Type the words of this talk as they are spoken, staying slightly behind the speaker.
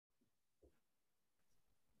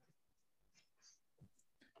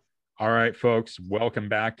All right, folks, welcome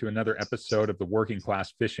back to another episode of the Working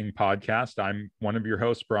Class Fishing Podcast. I'm one of your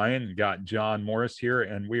hosts, Brian. Got John Morris here,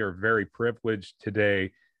 and we are very privileged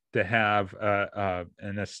today to have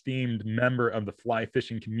an esteemed member of the fly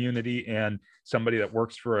fishing community and somebody that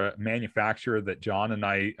works for a manufacturer that John and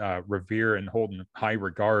I revere and hold in high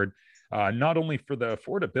regard. Not only for the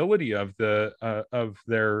affordability of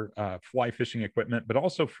their fly fishing equipment, but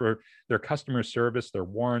also for their customer service, their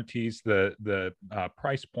warranties, the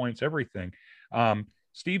price points, everything.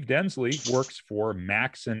 Steve Densley works for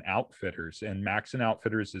Maxon Outfitters, and Maxon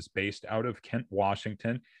Outfitters is based out of Kent,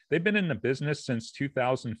 Washington. They've been in the business since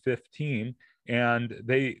 2015, and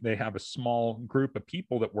they have a small group of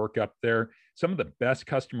people that work up there. Some of the best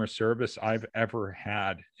customer service I've ever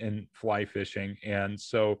had in fly fishing, and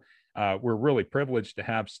so we're really privileged to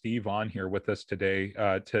have Steve on here with us today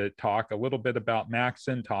to talk a little bit about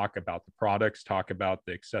Maxon, talk about the products, talk about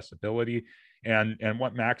the accessibility and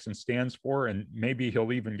what Maxon stands for. And maybe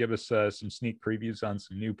he'll even give us some sneak previews on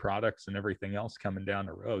some new products and everything else coming down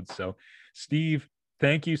the road. So Steve,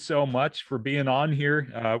 thank you so much for being on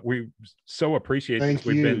here. We so appreciate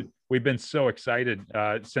this. We've been so excited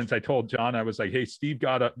since I told John. I was like, hey, Steve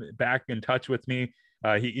got back in touch with me.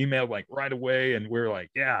 He emailed like right away, and we're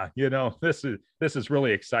like, yeah, this is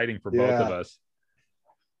really exciting for both of us.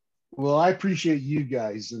 Well, I appreciate you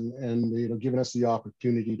guys and giving us the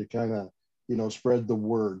opportunity to kind of spread the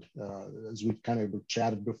word. As we've kind of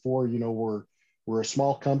chatted before, we're a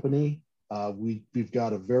small company. We've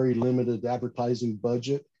got a very limited advertising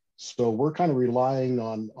budget, so we're kind of relying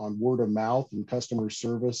on word of mouth and customer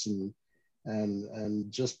service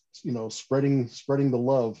and just spreading the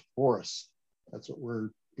love for us. That's what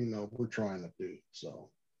we're trying to do. So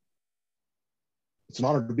it's an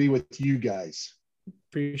honor to be with you guys.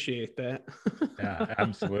 Appreciate that. Yeah,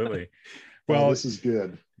 absolutely. Well, this is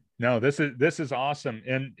good. No, this is awesome.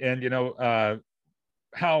 And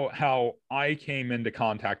how I came into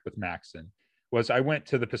contact with Maxon was I went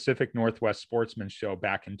to the Pacific Northwest Sportsman Show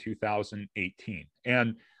back in 2018,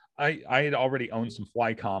 and I had already owned some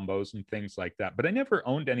fly combos and things like that, but I never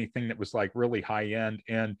owned anything that was like really high end,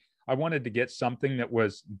 and I wanted to get something that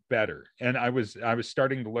was better. And I was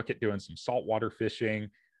starting to look at doing some saltwater fishing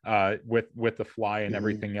with the fly and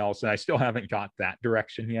everything else. And I still haven't got that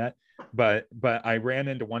direction yet, but I ran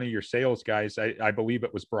into one of your sales guys. I believe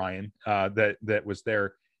it was Brian that was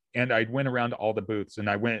there. And I went around to all the booths, and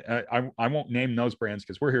I won't name those brands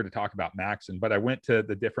because we're here to talk about Maxon, but I went to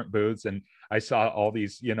the different booths and I saw all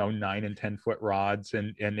these, 9 and 10 foot rods,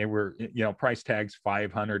 and they were, price tags,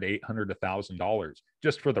 $500, $800, $1,000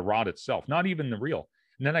 just for the rod itself, not even the reel.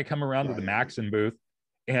 And then I come around to the Maxon booth,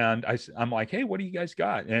 and I'm like, hey, what do you guys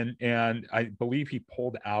got? And I believe he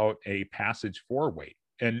pulled out a Passage 4-weight,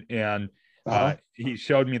 and he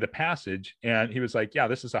showed me the Passage, and he was like, yeah,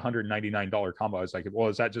 this is $199 combo. I was like, well,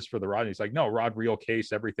 is that just for the rod? And he's like, no, rod, reel,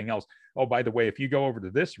 case, everything else. Oh, by the way, if you go over to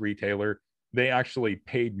this retailer, they actually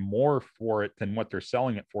paid more for it than what they're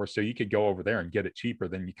selling it for. So you could go over there and get it cheaper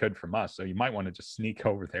than you could from us. So you might want to just sneak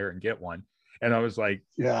over there and get one. And I was like,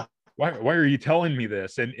 yeah, why are you telling me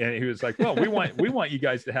this? And he was like, well, we want you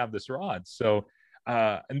guys to have this rod. So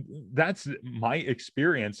and that's my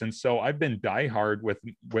experience. And so I've been diehard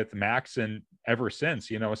with Maxon ever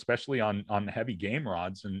since, especially on heavy game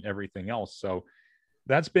rods and everything else. So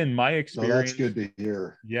that's been my experience. Oh, that's good to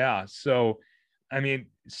hear. Yeah. So, I mean,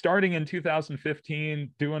 starting in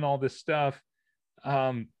 2015, doing all this stuff,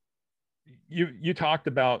 you talked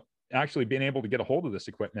about actually being able to get a hold of this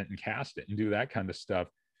equipment and cast it and do that kind of stuff.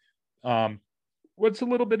 What's a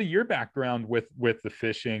little bit of your background with the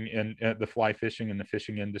fishing and the fly fishing and the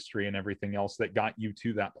fishing industry and everything else that got you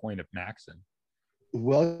to that point of Maxon?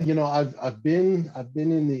 Well, I've been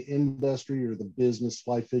in the industry or the business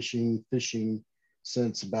fly fishing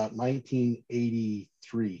since about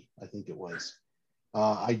 1983, I think it was.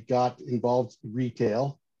 I got involved in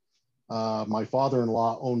retail. My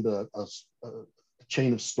father-in-law owned a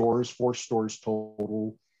chain of stores, 4 stores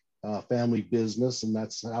total, family business, and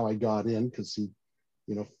that's how I got in, because he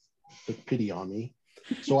took pity on me.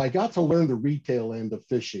 So I got to learn the retail end of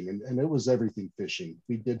fishing, and it was everything fishing.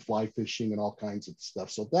 We did fly fishing and all kinds of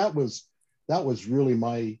stuff. So that was really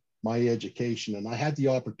my education, and I had the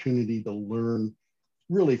opportunity to learn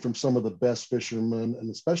really from some of the best fishermen, and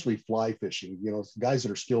especially fly fishing. Guys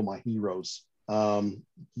that are still my heroes. I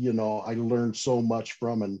learned so much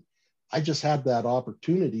from, and I just had that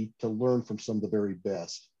opportunity to learn from some of the very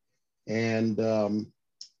best. And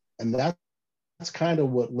that's kind of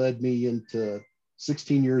what led me into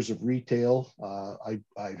 16 years of retail. I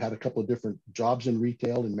had a couple of different jobs in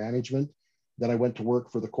retail and management. Then I went to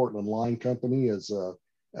work for the Cortland Line Company as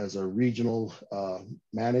as a regional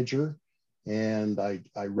manager, and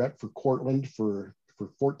I rep for Cortland for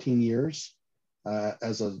 14 years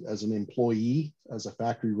as an employee, as a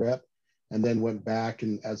factory rep, and then went back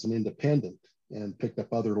and as an independent and picked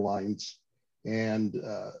up other lines. And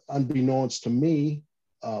unbeknownst to me,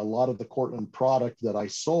 a lot of the Cortland product that I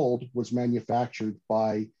sold was manufactured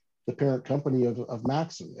by the parent company of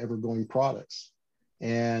Maxon, Evergoing Products.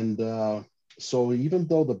 And so even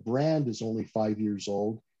though the brand is only 5 years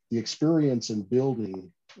old, the experience in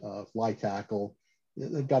building fly tackle,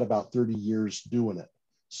 they've got about 30 years doing it.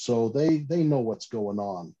 So they know what's going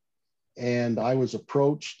on. And I was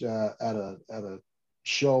approached at a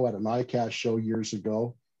show, at an ICAST show years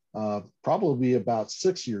ago, probably about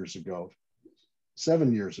 6 years ago,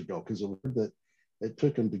 7 years ago, because it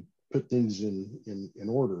took them to put things in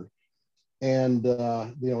order. And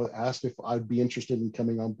asked if I'd be interested in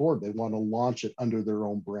coming on board. They want to launch it under their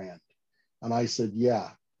own brand. And I said,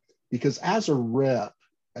 yeah, because as a rep,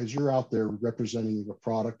 as you're out there representing a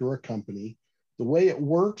product or a company, the way it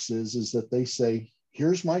works is that they say,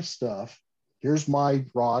 here's my stuff, here's my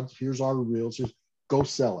rods, here's our reels, go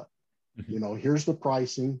sell it. Mm-hmm. Here's the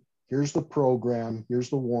pricing, here's the program, here's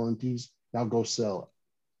the warranties, now go sell it.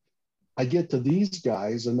 I get to these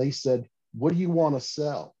guys and they said, what do you want to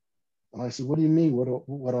sell? And I said, what do you mean? What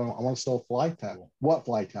I want to sell fly tackle. What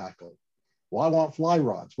fly tackle? Well, I want fly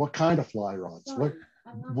rods. What kind of fly rods?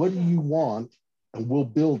 What do you want? And we'll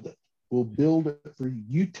build it. We'll build it for you.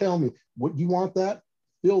 You tell me what you want that,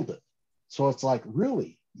 build it. So it's like,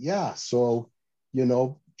 really? Yeah. So,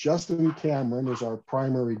 Justin Cameron is our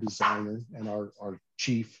primary designer and our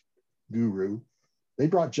chief guru. They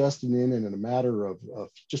brought Justin in a matter of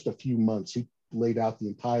just a few months. He laid out the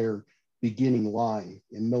entire beginning line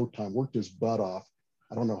in no time, worked his butt off.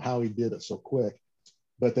 I don't know how he did it so quick,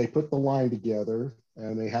 but they put the line together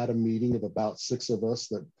and they had a meeting of about 6 of us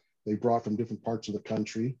that they brought from different parts of the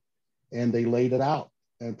country, and they laid it out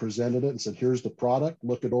and presented it and said, here's the product,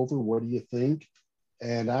 look it over, what do you think?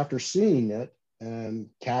 And after seeing it and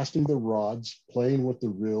casting the rods, playing with the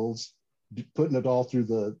reels, putting it all through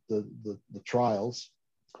the trials,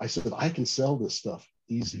 I said, I can sell this stuff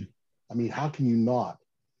easy. I mean, how can you not?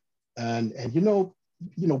 And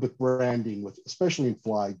with branding, especially in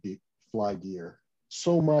fly gear,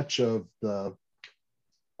 so much of the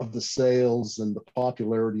sales and the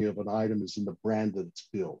popularity of an item is in the brand that it's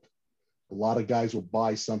built. A lot of guys will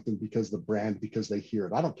buy something because they hear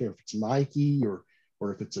it. I don't care if it's Nike or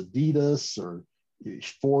if it's Adidas or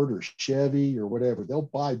Ford or Chevy or whatever. They'll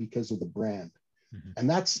buy because of the brand. Mm-hmm. And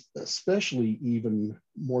that's especially even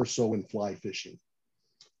more so in fly fishing.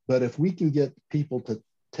 But if we can get people to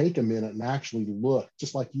take a minute and actually look,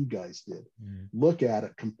 just like you guys did, look at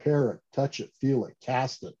it, compare it, touch it, feel it,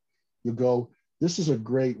 cast it, you go, this is a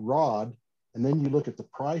great rod. And then you look at the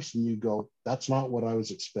price and you go, that's not what I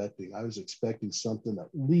was expecting. I was expecting something at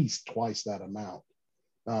least twice that amount,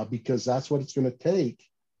 because that's what it's going to take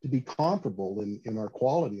to be comparable in our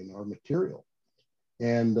quality and our material.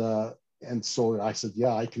 And so I said,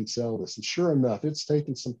 yeah, I can sell this. And sure enough, it's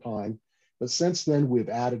taken some time. But since then, we've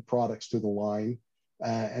added products to the line,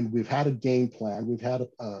 and we've had a game plan. We've had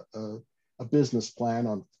a business plan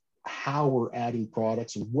on how we're adding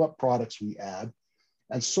products and what products we add.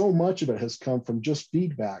 And so much of it has come from just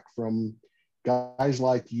feedback from guys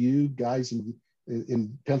like you, guys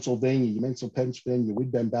in Pennsylvania. You mentioned Pennsylvania.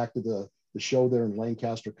 We've been back to the show there in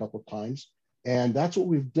Lancaster a couple of times. And that's what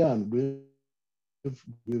we've done.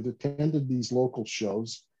 We've attended these local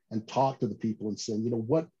shows and talked to the people and said,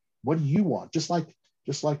 what do you want? Just like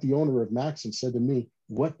the owner of Maxon said to me,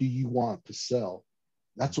 what do you want to sell?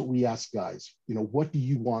 That's what we ask guys. What do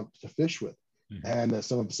you want to fish with? Mm-hmm. And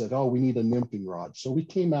some of them said, oh, we need a nymphing rod. So we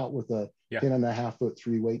came out with a 10.5 foot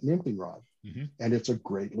 3-weight nymphing rod. Mm-hmm. And it's a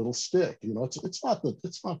great little stick. It's not the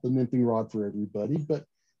nymphing rod for everybody, but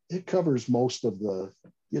it covers most of the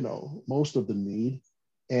need,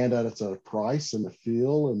 and it's a price and a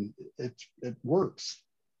feel, and it works.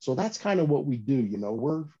 So that's kind of what we do.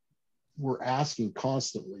 We're asking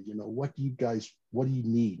constantly, what do you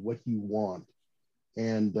need? What do you want?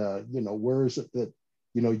 And, where is it that,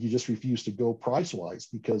 you just refuse to go price wise,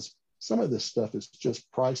 because some of this stuff is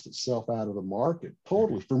just priced itself out of the market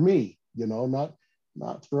totally for me, not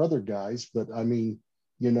for other guys, but I mean,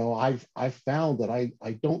 I've found that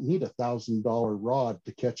I don't need $1,000 rod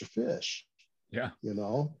to catch a fish. Yeah.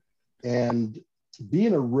 And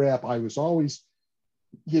being a rep, I was always,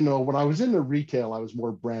 when I was in the retail, I was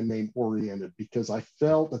more brand name oriented, because I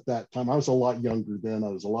felt at that time, I was a lot younger then, I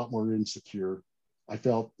was a lot more insecure. I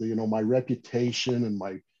felt, my reputation and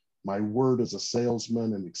my word as a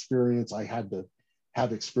salesman and experience, I had to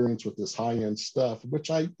have experience with this high-end stuff, which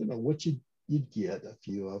you'd get a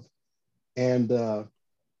few of. And,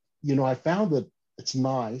 I found that it's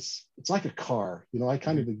nice. It's like a car. I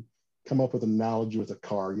kind of come up with an analogy with a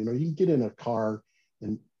car. You can get in a car,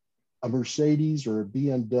 and a Mercedes or a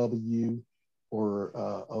BMW or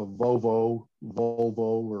a Volvo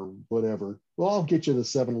or whatever. Well, I'll get you to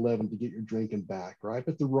 7-Eleven to get your drinking back, right?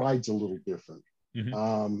 But the ride's a little different.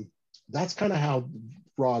 That's kind of how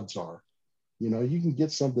rods are. You can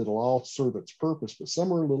get some that'll all serve its purpose, but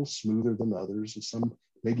some are a little smoother than others, and some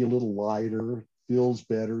maybe a little lighter, feels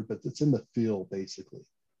better, but it's in the feel basically.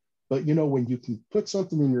 But when you can put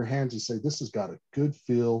something in your hands and say, this has got a good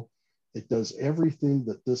feel, it does everything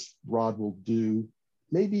that this rod will do.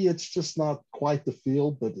 Maybe it's just not quite the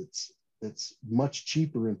feel, but it's much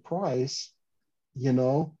cheaper in price.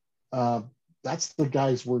 That's the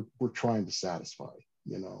guys we're trying to satisfy.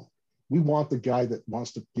 We want the guy that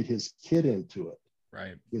wants to get his kid into it.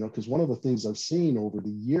 Right. Because one of the things I've seen over the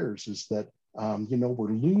years is that,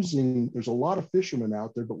 we're losing, there's a lot of fishermen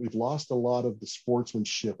out there, but we've lost a lot of the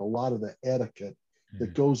sportsmanship, a lot of the etiquette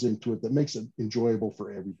that goes into it that makes it enjoyable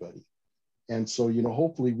for everybody. And so,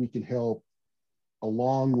 hopefully we can help,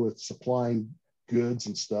 along with supplying goods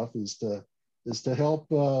and stuff, is to help,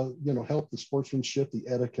 help the sportsmanship, the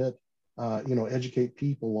etiquette, educate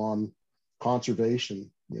people on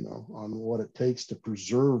conservation, on what it takes to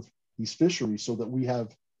preserve these fisheries so that we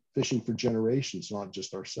have fishing for generations, not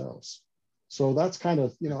just ourselves. So that's kind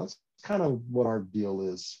of, that's kind of what our deal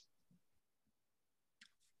is.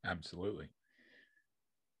 Absolutely.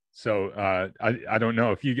 So I don't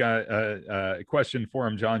know if you got a question for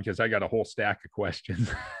him, John, because I got a whole stack of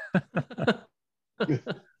questions.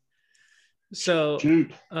 So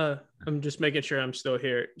I'm just making sure I'm still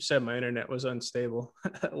here. You said my internet was unstable.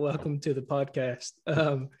 Welcome to the podcast.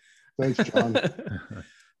 Thanks, John.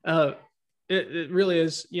 It really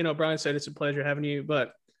is, Brian said it's a pleasure having you,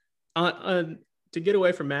 but to get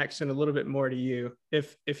away from Max and a little bit more to you,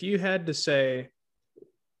 if you had to say,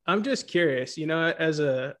 I'm just curious, as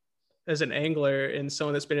an angler and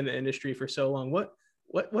someone that's been in the industry for so long,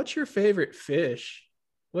 what's your favorite fish?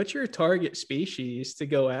 What's your target species to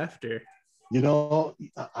go after?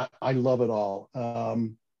 I love it all. I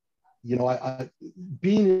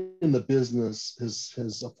being in the business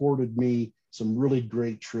has afforded me some really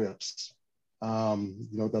great trips,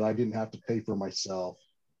 that I didn't have to pay for myself.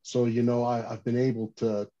 So, I've been able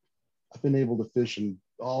to fish in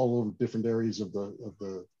all over different areas of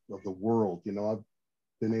the world. I've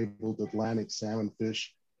been able to Atlantic salmon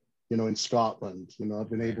fish, in Scotland. I've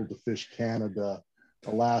been able to fish Canada,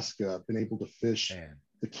 Alaska. I've been able to fish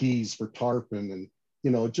the Keys for tarpon,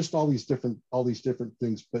 and just all these different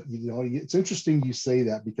things. But it's interesting you say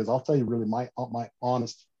that, because I'll tell you, really, my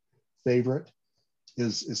honest favorite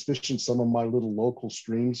is fishing some of my little local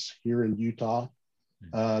streams here in Utah.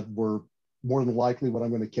 Where more than likely what I'm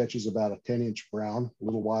going to catch is about a 10-inch brown, a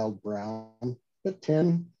little wild brown, but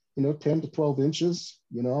 10 to 12 inches,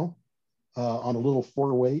 on a little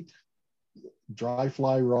 4-weight dry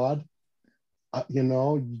fly rod.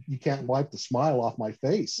 You can't wipe the smile off my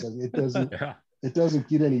face. It doesn't, it doesn't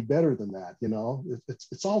get any better than that.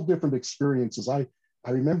 It's all different experiences. I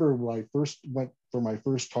remember when I first went for my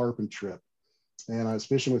first tarpon trip, and I was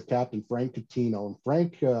fishing with Captain Frank Catino, and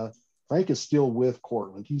Frank is still with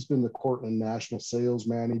Cortland. He's been the Cortland National Sales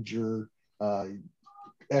Manager,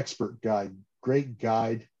 expert guide, great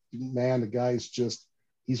guide. Man, the guy's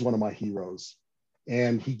he's one of my heroes.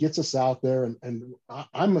 And he gets us out there, and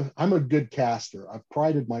I'm a good caster. I've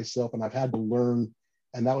prided myself, and I've had to learn.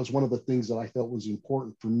 And that was one of the things that I felt was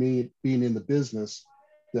important for me being in the business,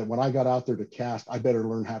 that when I got out there to cast, I better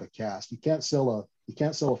learn how to cast. You can't sell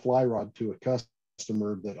a fly rod to a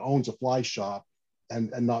customer that owns a fly shop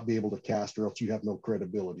and not be able to cast, or else you have no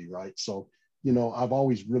credibility, right? So, I've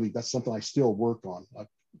always that's something I still work on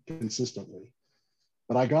consistently.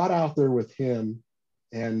 But I got out there with him,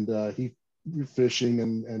 and we're fishing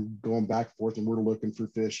and going back and forth, and we're looking for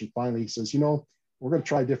fish. And finally he says, we're going to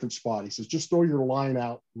try a different spot. He says, just throw your line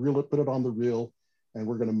out, reel it, put it on the reel, and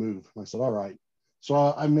we're going to move. And I said, all right.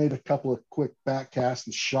 So I made a couple of quick back casts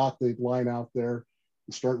and shot the line out there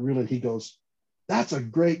and start reeling. He goes, that's a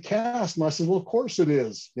great cast. And I said, well, of course it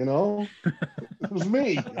is. It was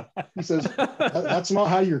me. He says, that's not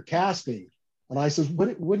how you're casting. And I says,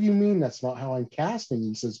 what do you mean that's not how I'm casting?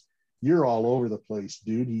 He says, you're all over the place,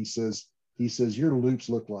 dude. He says, your loops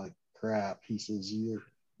look like crap. He says, he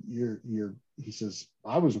says,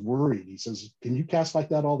 I was worried. He says, can you cast like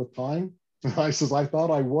that all the time? And I says, I thought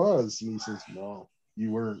I was. And he says, no,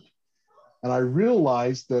 you weren't. And I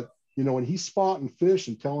realized that, when he's spotting fish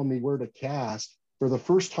and telling me where to cast, for the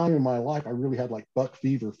first time in my life, I really had like buck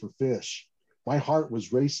fever for fish. My heart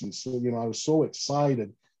was racing. So, I was so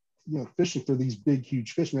excited, fishing for these big,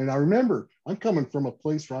 huge fish. And I remember I'm coming from a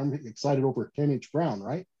place where I'm excited over a 10-inch brown,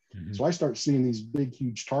 right? Mm-hmm. So I start seeing these big,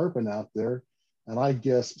 huge tarpon out there. And I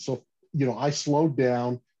guess, so, I slowed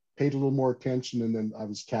down, paid a little more attention, and then I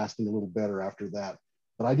was casting a little better after that.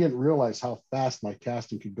 But I didn't realize how fast my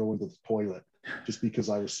casting could go into the toilet just because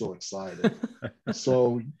I was so excited.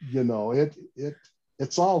 So,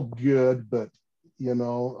 it's all good, but,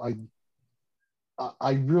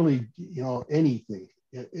 I really, anything,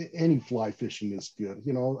 any fly fishing is good.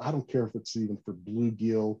 I don't care if it's even for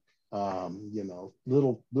bluegill,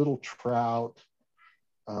 little trout,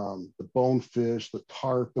 the bonefish, the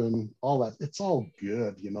tarpon, all that. It's all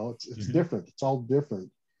good. It's mm-hmm. different. It's all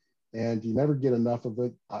different. And you never get enough of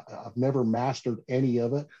it. I've never mastered any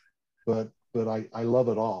of it, but I love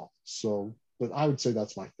it all. So, but I would say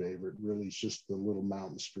that's my favorite, really. It's just the little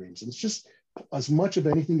mountain streams. And it's just, as much of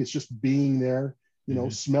anything, it's just being there, mm-hmm.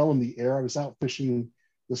 smelling the air. I was out fishing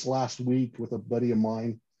this last week with a buddy of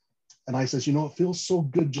mine, and I says, it feels so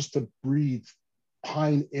good just to breathe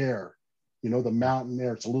pine air, the mountain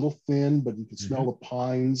air. It's a little thin, but you can smell mm-hmm. the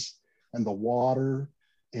pines and the water,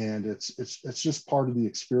 and it's just part of the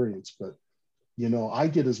experience. But, I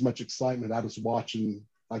get as much excitement out of watching,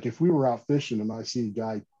 like if we were out fishing and I see a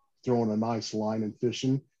guy throwing a nice line and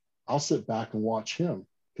fishing, I'll sit back and watch him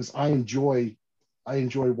because I enjoy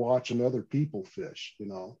watching other people fish.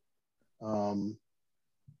 The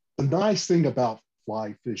nice thing about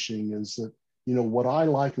fly fishing is that, what I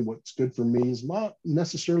like and what's good for me is not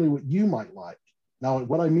necessarily what you might like. Now,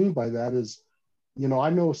 what I mean by that is, I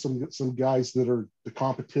know some guys that are the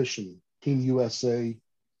competition, Team USA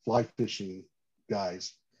fly fishing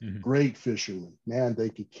guys, mm-hmm. great fishermen, man, they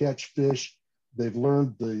can catch fish. They've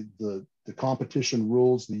learned the competition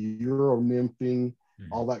rules, the Euro nymphing,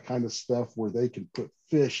 mm-hmm. all that kind of stuff where they can put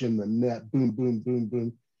fish in the net, boom, boom, boom,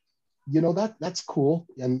 boom. That's cool.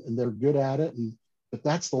 And they're good at it. But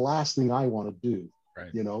that's the last thing I want to do.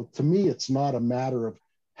 Right. To me, it's not a matter of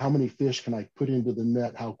how many fish can I put into the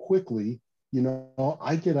net, how quickly,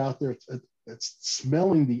 I get out there, it's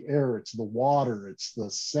smelling the air, it's the water, it's the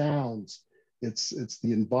sounds, it's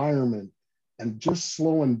the environment, and just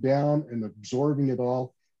slowing down and absorbing it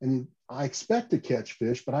all. And I expect to catch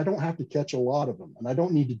fish, but I don't have to catch a lot of them, and I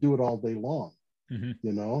don't need to do it all day long.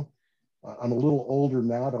 Mm-hmm. I'm a little older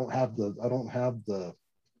now. I don't have the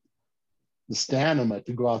stamina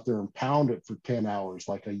to go out there and pound it for 10 hours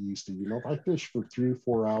like I used to. If I fish for 3 or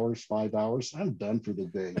 4 hours, 5 hours, I'm done for the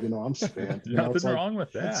day. I'm spent. Nothing wrong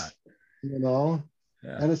with that. Yeah.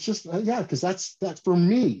 And it's just, because that's for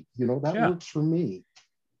me, that works for me.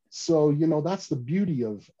 So, that's the beauty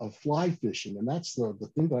of fly fishing. And that's the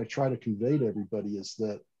thing that I try to convey to everybody is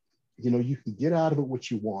that, you can get out of it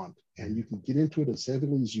what you want, and you can get into it as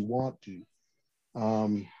heavily as you want to.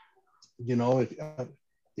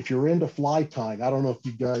 If you're into fly tying, I don't know if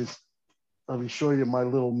you guys, let me show you my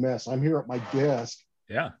little mess. I'm here at my desk.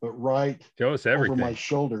 Yeah. But right Show us everything. Over my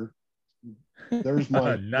shoulder, there's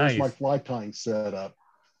my nice. There's my fly tying setup.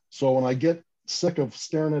 So when I get sick of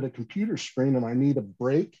staring at a computer screen and I need a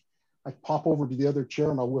break, I pop over to the other chair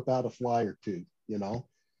and I'll whip out a fly or two.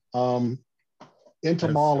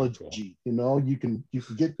 Entomology, so cool. You can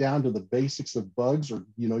get down to the basics of bugs, or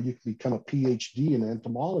you can become a PhD in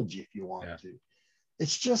entomology if you want to.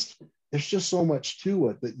 It's just, there's just so much to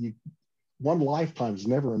it that one lifetime is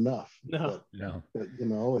never enough. No. But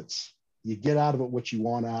it's, you get out of it what you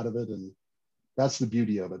want out of it, and that's the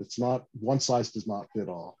beauty of it. It's not, one size does not fit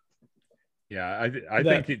all. Yeah, I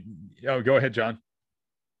think go ahead, John.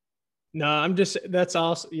 No, that's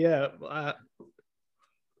awesome. Yeah,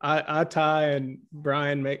 I tie, and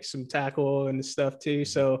Brian makes some tackle and stuff too.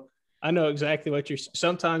 So I know exactly what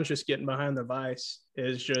sometimes just getting behind the vise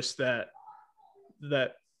is just that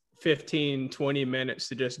 15, 20 minutes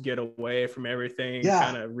to just get away from everything,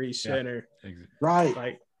 kind of recenter. Yeah. Right.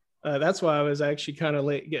 Like, that's why I was actually kind of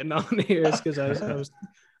late getting on here, is because I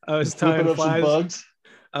was tying flies. Bugs.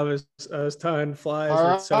 I was tying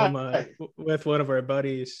flies with one of our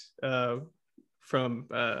buddies from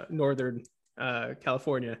Northern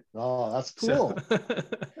California. Oh, that's cool. So.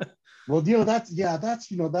 Well,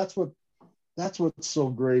 that's what's so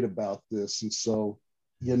great about this. And so,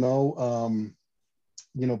 being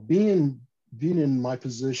in my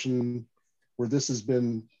position where this has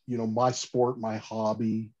been, my sport, my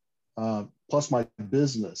hobby, plus my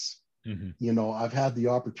business, I've had the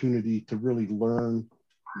opportunity to really learn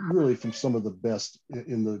from some of the best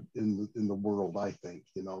in the world, I think,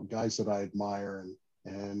 guys that I admire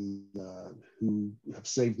and who have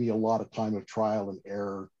saved me a lot of time of trial and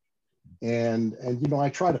error. And you know, I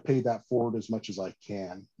try to pay that forward as much as I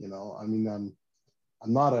can. You know, I mean,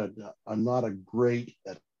 I'm not a great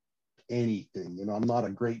at anything. You know, I'm not a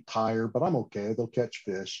great tire, but I'm okay. They'll catch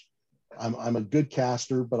fish. I'm a good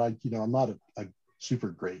caster, but I'm not a super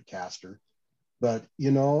great caster. But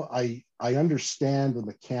you know, I understand the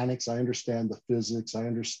mechanics, I understand the physics, I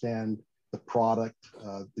understand the product,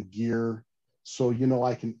 the gear. So you know,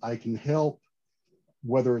 I can help,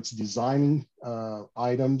 whether it's designing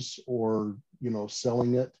items, or you know,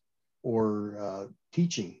 selling it, or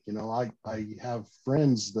teaching. You know, I have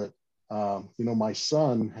friends that you know, my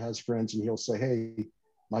son has friends, and he'll say, hey,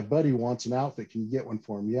 my buddy wants an outfit, can you get one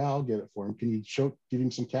for him? Yeah, I'll get it for him. Can you give him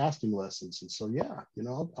some casting lessons? And so yeah, you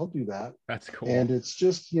know, I'll do that. That's cool. And it's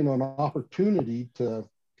just, you know, an opportunity to,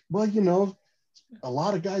 well, you know, a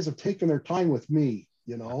lot of guys have taken their time with me,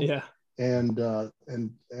 you know. Yeah. And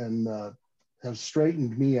have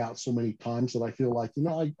straightened me out so many times that I feel like, you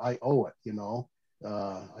know, I owe it, you know.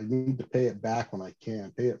 I need to pay it back when I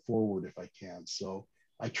can, pay it forward if I can. So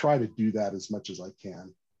I try to do that as much as I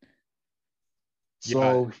can.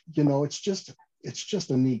 So, you know, it's just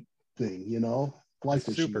a neat thing, you know. Fly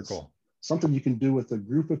fishing super cool. Something you can do with a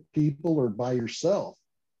group of people or by yourself.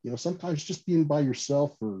 You know, sometimes just being by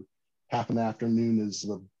yourself for half an afternoon is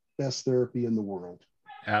the best therapy in the world.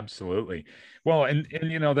 Absolutely. Well, and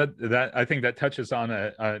you know, that I think that touches on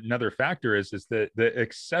another factor is the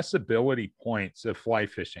accessibility points of fly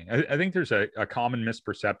fishing. I think there's a common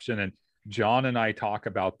misperception, and John and I talk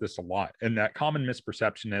about this a lot. And that common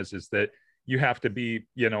misperception is that you have to be,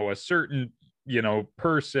 you know, a certain, you know,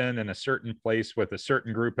 person in a certain place with a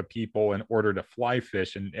certain group of people in order to fly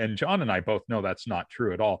fish. And John and I both know that's not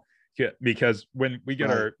true at all. Because when we get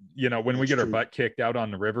our, you know, when we get our butt kicked out on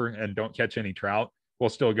the river and don't catch any trout, we'll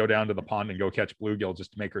still go down to the pond and go catch bluegill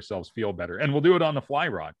just to make ourselves feel better. And we'll do it on the fly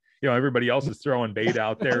rod. You know, everybody else is throwing bait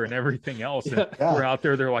out there and everything else. And we're out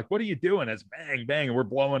there, they're like, what are you doing? It's bang, bang. And we're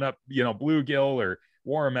blowing up, you know, bluegill or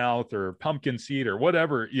warmouth or pumpkin seed or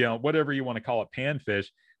whatever, you know, whatever you want to call it, panfish.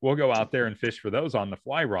 We'll go out there and fish for those on the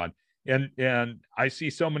fly rod. And I see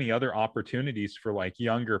so many other opportunities for like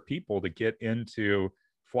younger people to get into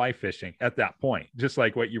fly fishing at that point, just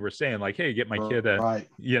like what you were saying, like, hey, get my kid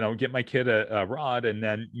a rod, and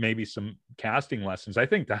then maybe some casting lessons. I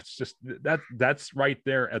think that's just that's right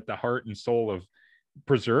there at the heart and soul of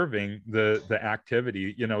preserving the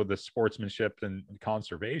activity, you know, the sportsmanship and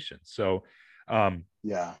conservation. So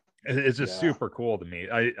it's just super cool to me.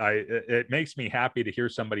 It makes me happy to hear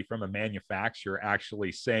somebody from a manufacturer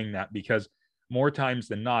actually saying that, because more times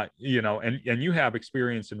than not, you know, and you have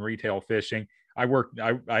experience in retail fishing.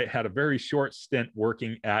 I had a very short stint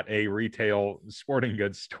working at a retail sporting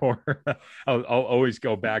goods store. I'll always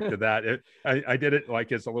go back to that. I did it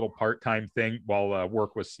like as a little part-time thing while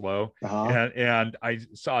work was slow. And I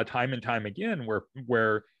saw time and time again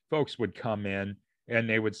where folks would come in and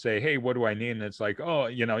they would say, hey, what do I need? And it's like, oh,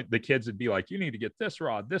 you know, the kids would be like, you need to get this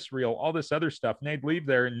rod, this reel, all this other stuff. And they'd leave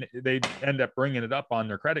there and they'd end up bringing it up on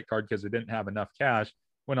their credit card because they didn't have enough cash,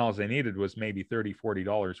 when all they needed was maybe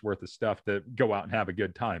 $30-$40 worth of stuff to go out and have a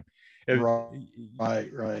good time. Right.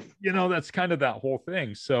 You know, that's kind of that whole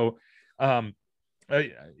thing. So,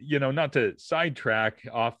 you know, not to sidetrack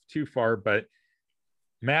off too far, but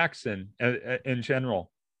Maxon in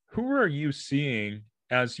general, who are you seeing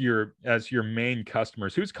as your main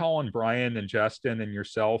customers? Who's calling Brian and Justin and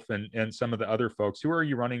yourself and some of the other folks? Who are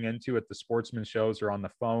you running into at the sportsman shows or on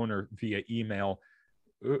the phone or via email?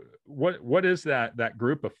 What is that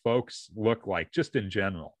group of folks look like just in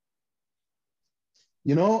general?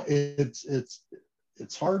 You know, it's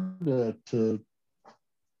hard to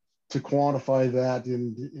quantify that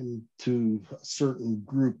into a certain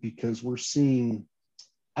group, because we're seeing,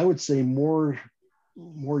 I would say, more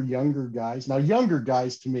younger guys. Now, younger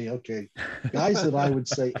guys to me, okay, guys that I would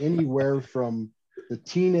say anywhere from the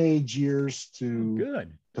teenage years to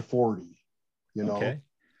 40, you know. Okay.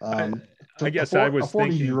 I guess I was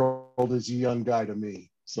 40-year-old is a young guy to me.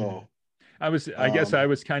 So I guess I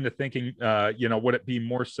was kind of thinking, you know, would it be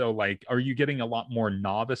more so like, are you getting a lot more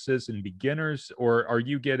novices and beginners, or are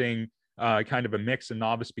you getting kind of a mix of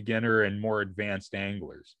novice, beginner, and more advanced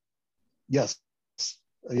anglers? Yes,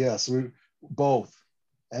 both,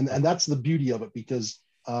 and that's the beauty of it, because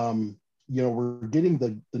you know, we're getting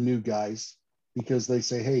the new guys because they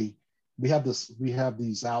say, hey, we have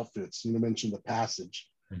these outfits. You mentioned the Passage.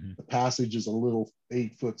 The Passage is a little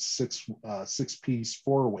 8-foot 6-piece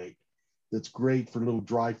 4-weight that's great for little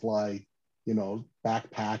dry fly, you know,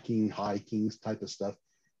 backpacking, hiking type of stuff.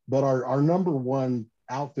 But our number one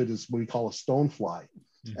outfit is what we call a Stonefly,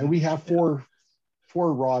 and we have four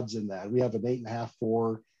rods in that. We have an 8.5,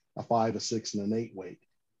 4, a 5, a 6, and an 8 weight.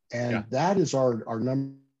 And Yeah. that is our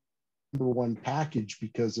number one package,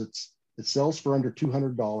 because it sells for under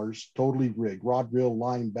 $200, totally rigged, rod, reel,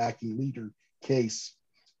 line, backing, leader, case.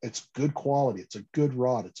 It's good quality. It's a good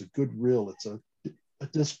rod. It's a good reel. It's a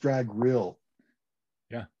disc drag reel.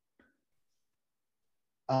 Yeah.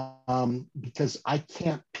 Because I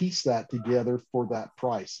can't piece that together for that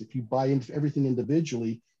price. If you buy everything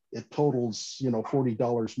individually, it totals,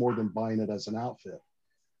 $40 more than buying it as an outfit.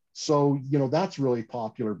 So, that's really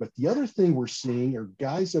popular. But the other thing we're seeing are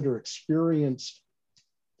guys that are experienced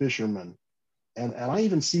fishermen. And I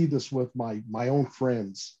even see this with my own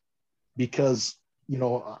friends, because,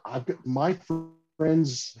 I've got my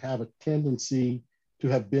friends have a tendency to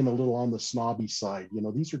have been a little on the snobby side.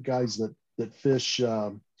 These are guys that fish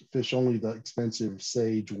only the expensive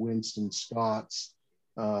Sage, Winston, Scott's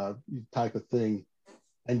type of thing.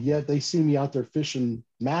 And yet they see me out there fishing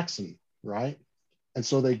Maxon, right? And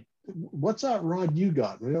so what's that rod you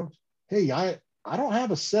got? Hey, I don't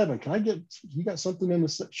have a 7. You got something in the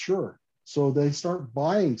set? Sure. So they start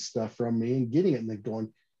buying stuff from me and getting it, and they're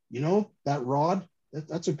going, that rod,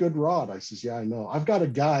 that's a good rod. I says, yeah, I know. I've got a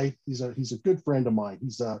guy, he's a good friend of mine.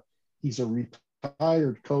 He's a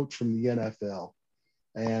retired coach from the NFL.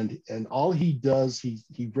 And all he does,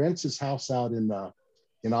 he rents his house out in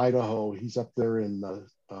Idaho. He's up there in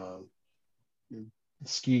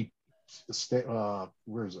ski,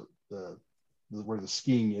 where is it? Where the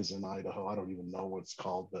skiing is in Idaho. I don't even know what it's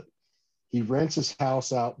called, but he rents his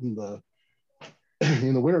house out in the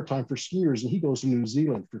wintertime for skiers, and he goes to New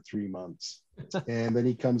Zealand for 3 months. And then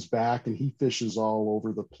he comes back and he fishes all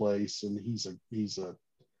over the place. And he's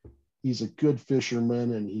a good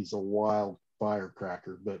fisherman, and he's a wild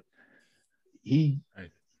firecracker. But he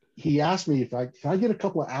asked me if can I get a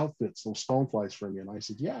couple of outfits, those stoneflies from you? And I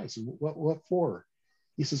said, yeah. I said, what for?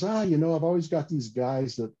 He says, I've always got these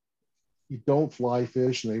guys that don't fly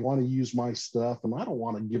fish, and they want to use my stuff, and I don't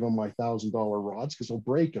want to give them my $1,000 rods because they'll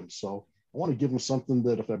break them. So I want to give them something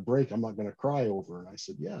that if I break, I'm not going to cry over. And I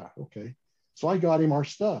said, yeah, okay. So I got him our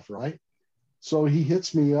stuff, right? So he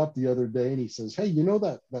hits me up the other day and he says, hey,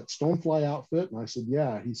 that stonefly outfit? And I said,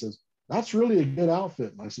 yeah. He says, that's really a good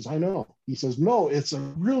outfit. And I says, I know. He says, no, it's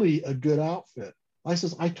really a good outfit. I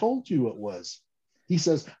says, I told you it was. He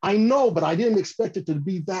says, I know, but I didn't expect it to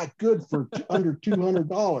be that good for under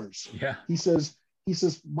 $200. Yeah. He says,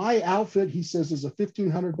 my outfit, he says, is a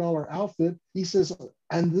 $1,500 outfit. He says,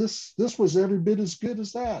 and this was every bit as good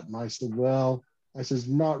as that. And I said, well, I says,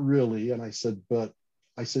 not really. And I said, but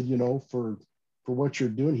I said, for what you're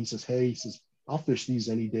doing, he says, hey, he says, I'll fish these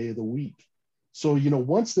any day of the week. So,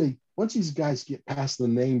 once these guys get past the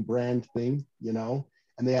name brand thing, and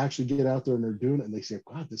they actually get out there and they're doing it, and they say,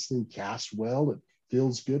 God, this thing casts well, it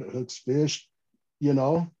feels good, it hooks fish,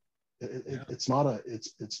 it's not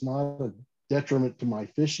a detriment to my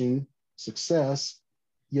fishing success,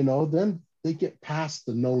 then they get past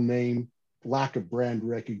the no name, lack of brand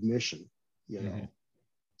recognition, Mm-hmm.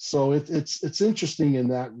 So it's interesting in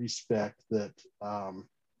that respect that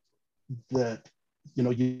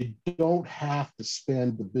you don't have to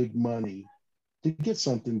spend the big money to get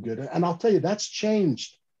something good. And I'll tell you, that's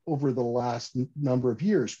changed over the last number of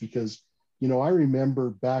years, because I remember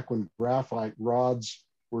back when graphite rods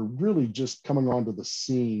were really just coming onto the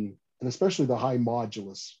scene, and especially the high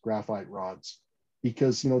modulus graphite rods,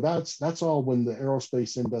 because that's all when the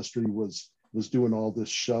aerospace industry was doing all this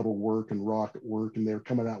shuttle work and rocket work, and they were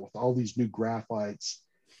coming out with all these new graphites,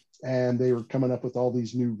 and they were coming up with all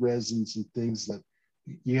these new resins and things that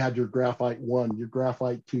you had your graphite 1, your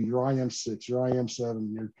graphite 2, your IM6, your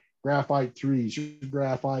IM7, your graphite 3s, your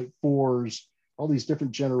graphite 4s, all these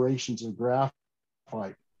different generations of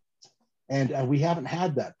graphite. And we haven't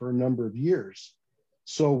had that for a number of years.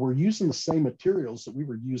 So we're using the same materials that we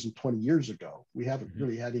were using 20 years ago. We haven't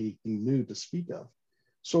really had anything new to speak of.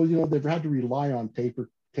 So, they've had to rely on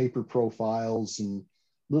taper profiles and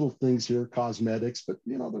little things here, cosmetics, but,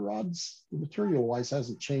 the rods, material wise,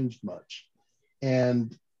 hasn't changed much.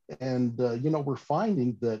 And we're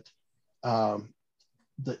finding that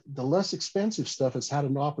the less expensive stuff has had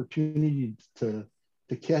an opportunity to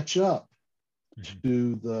catch up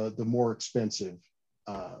to the more expensive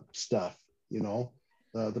stuff.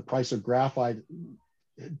 The price of graphite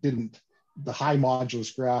didn't. The high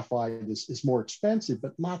modulus graphite is more expensive,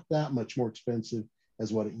 but not that much more expensive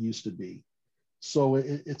as what it used to be. So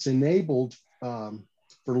it's enabled for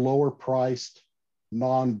lower priced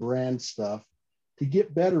non-brand stuff to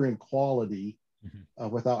get better in quality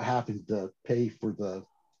without having to pay for the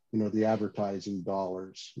advertising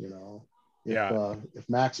dollars. If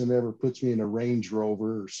Maxon ever puts me in a Range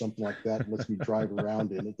Rover or something like that and lets me drive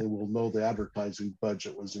around in it, they will know the advertising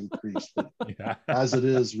budget was increased. But as it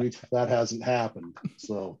is, that hasn't happened.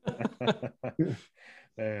 So,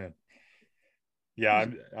 man. Yeah,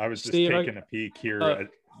 I was just Steve, taking a peek here at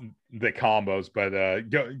the combos, but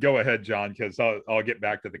go ahead, John, because I'll get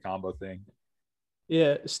back to the combo thing.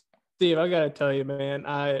 Yeah, Steve, I gotta tell you, man,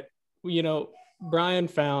 Brian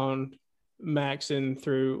found Maxon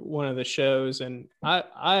through one of the shows, and I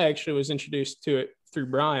actually was introduced to it through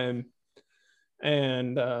Brian,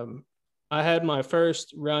 and I had my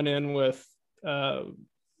first run-in with.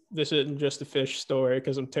 This isn't just a fish story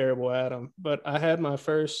because I'm terrible at them, but I had my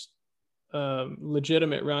first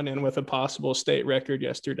legitimate run-in with a possible state record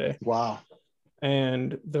yesterday. Wow!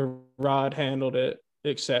 And the rod handled it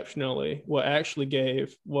exceptionally. What actually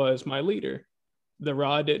gave was my leader. The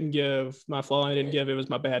rod didn't give, my fly line didn't give, it was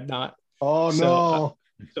my bad knot. Oh, no.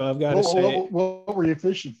 So I've got to say. What were you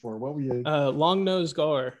fishing for? What were you? Long nose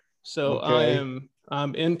gar. So okay.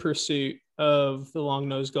 I'm in pursuit of the long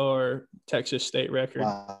nose gar Texas state record.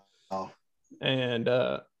 Wow. And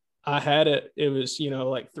I had it. It was,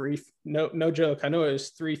 like no joke. I know it was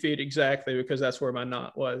 3 feet exactly because that's where my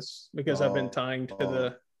knot was, because I've been tying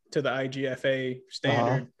to the IGFA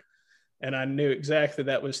standard. And I knew exactly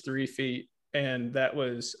that was 3 feet. And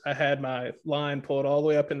I had my line pulled all the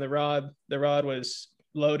way up in the rod. The rod was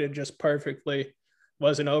loaded just perfectly,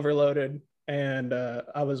 wasn't overloaded. And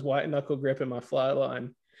I was white knuckle gripping my fly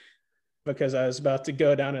line because I was about to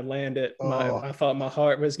go down and land it. I thought my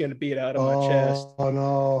heart was going to beat out of my chest. Oh,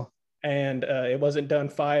 no. And it wasn't done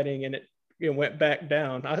fighting, and it went back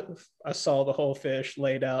down. I saw the whole fish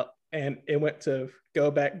laid out, and it went to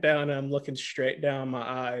go back down, and I'm looking straight down my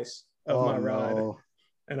eyes of my rod. No.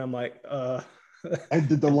 And I'm like, And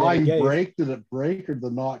did the line break? Did it break, or the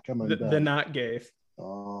knot come undone? The knot gave.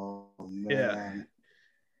 Oh, man. Yeah.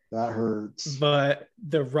 That hurts. But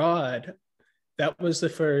the rod, that was the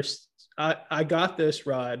first. I got this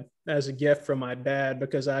rod as a gift from my dad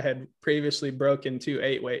because I had previously broken 2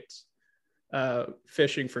 8-weights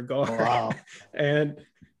fishing for gar. Wow. and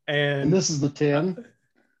this is the 10?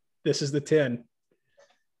 This is the 10.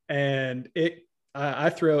 And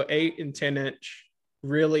I throw 8 and 10 inch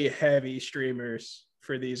really heavy streamers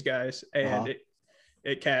for these guys, and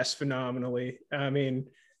it casts phenomenally. I mean,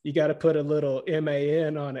 you got to put a little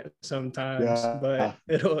MAN on it sometimes, but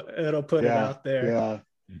it'll put it out there. Yeah.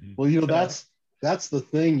 Well, that's the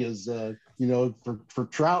thing is, for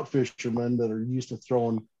trout fishermen that are used to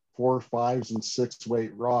throwing 4, 5s, and 6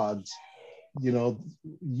 weight rods,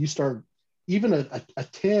 you start even a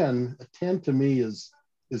 10 to me is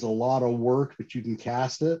a lot of work, but you can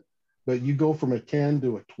cast it. But you go from a 10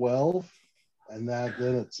 to a 12, and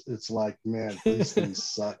then it's like, man, these things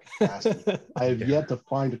suck casting. I have yet to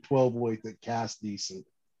find a 12 weight that casts decent.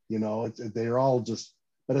 They're all just.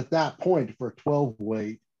 But at that point, for a 12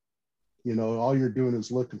 weight, all you're doing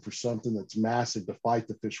is looking for something that's massive to fight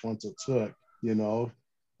the fish once it's hooked.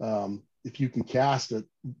 If you can cast it,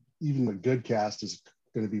 even a good cast is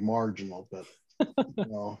going to be marginal. But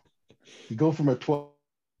you go from a 12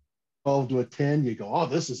 to a 10, you go, oh,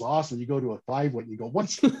 this is awesome. You go to a 5 weight, you go,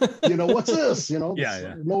 what's this?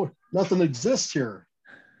 Nothing exists here.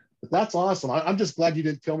 But that's awesome. I'm just glad you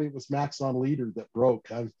didn't tell me it was Maxon leader that broke.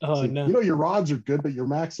 No. Your rods are good, but your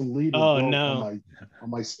Maxon leader broke on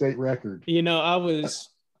my state record.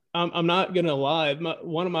 I'm not gonna lie.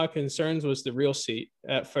 One of my concerns was the reel seat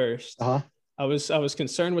at first. I was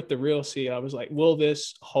concerned with the reel seat. I was like, will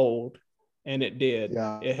this hold? And it did.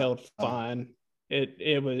 Yeah. It held fine.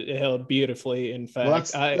 It held beautifully. In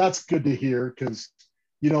fact, that's good to hear, because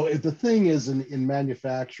the thing is in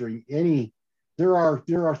manufacturing, there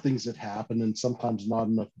are things that happen, and sometimes not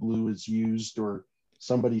enough glue is used, or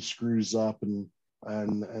somebody screws up and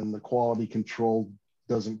the quality control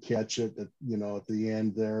doesn't catch it at the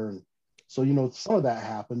end there. And so some of that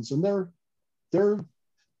happens, and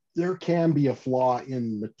there can be a flaw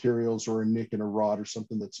in materials or a nick in a rod or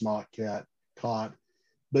something that's not caught.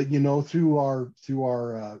 But through our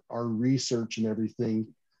research and everything,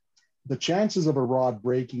 the chances of a rod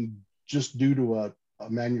breaking just due to a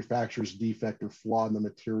manufacturer's defect or flaw in the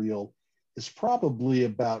material is probably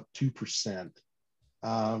about 2%.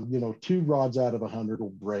 2 rods out of 100 will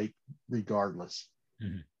break regardless.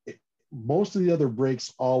 Mm-hmm. Most of the other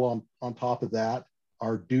breaks, all on top of that,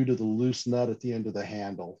 are due to the loose nut at the end of the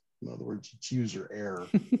handle. In other words, it's user error.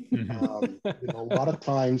 A lot of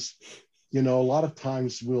times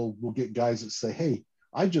we'll get guys that say, hey,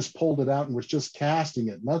 I just pulled it out and was just casting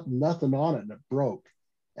it, nothing on it, and it broke.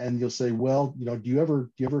 And you'll say, well, do you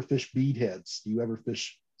ever fish bead heads? Do you ever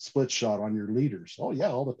fish split shot on your leaders? Oh yeah,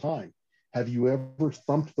 all the time. Have you ever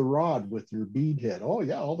thumped the rod with your bead head? Oh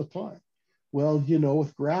yeah, all the time. Well, you know,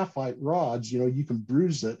 with graphite rods, you know, you can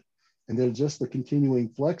bruise it, and then just the continuing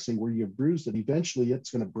flexing where you've bruised it, eventually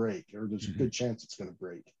it's going to break, or there's a good chance it's going to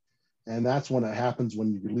break. And that's when it happens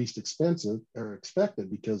when you're least expensive or expected,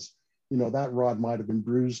 because, you know, that rod might have been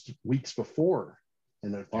bruised weeks before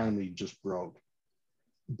and it finally just broke.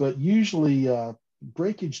 But usually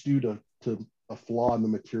breakage due to a flaw in the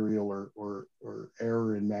material or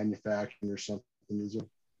error in manufacturing or something is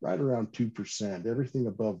right around 2%. Everything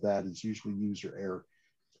above that is usually user error.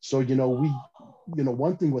 So, you know,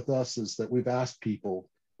 one thing with us is that we've asked people,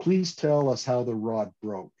 please tell us how the rod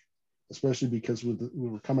broke, especially because we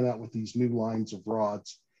were coming out with these new lines of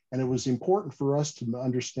rods. And it was important for us to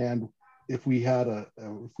understand if we had a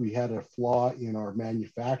flaw in our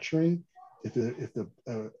manufacturing,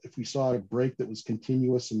 if we saw a break that was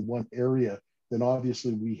continuous in one area, then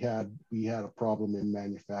obviously we had a problem in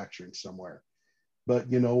manufacturing somewhere.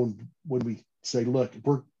 But, you know, when we say, look,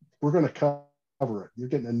 we're going to cover it, you're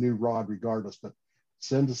getting a new rod regardless, but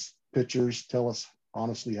send us pictures, tell us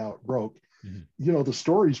honestly how it broke. You know, the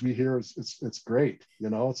stories we hear it's great. You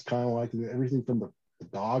know, it's kind of like everything from the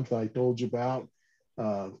dog that I told you about.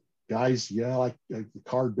 Guys, like the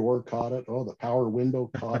car door caught it. Oh, the power window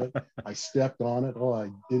caught it. I stepped on it. Oh, I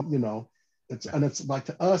didn't, you know. It's like,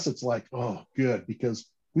 to us, it's like, oh, good, because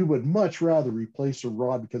we would much rather replace a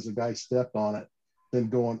rod because a guy stepped on it than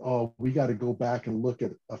going, oh, we got to go back and look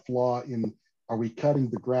at a flaw in, are we cutting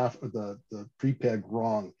the graph or the pre-peg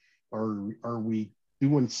wrong? Or are we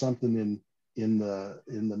doing something in the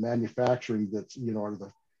manufacturing that's, you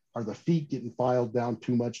know, are the feet getting filed down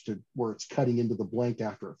too much to where it's cutting into the blank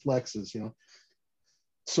after it flexes, you know?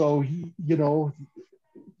 So, you know,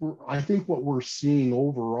 I think what we're seeing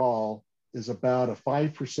overall is about a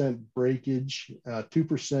 5% breakage.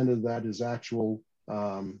 2% of that is actual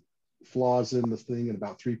flaws in the thing, and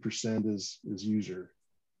about 3% is user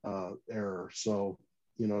error. So,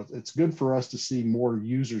 you know, it's good for us to see more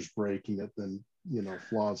users breaking it than, you know,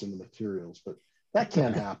 flaws in the materials, but that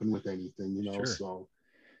can happen with anything, you know. Sure. So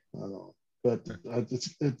I don't know, but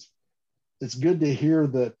it's good to hear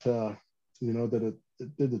that you know, that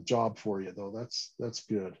it did the job for you, though. That's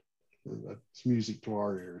good. That's music to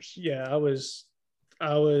our ears. Yeah, I was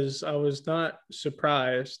not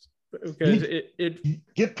surprised, because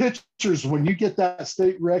it get pictures when you get that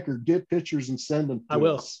state record. Get pictures and send them to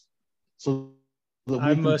us, so that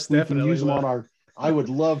we can use them on our. I would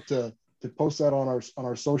love to post that on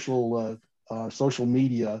our social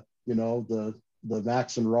media. You know, the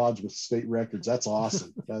Maxson rods with state records. That's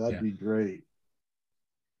awesome. That'd be great.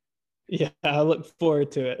 Yeah, I look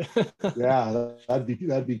forward to it. Yeah,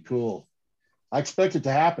 that'd be cool. I expect it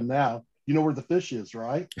to happen now. You know where the fish is,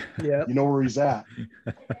 right? Yeah. You know where he's at.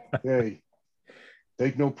 Hey,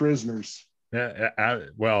 take no prisoners.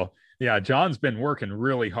 Well, yeah, John's been working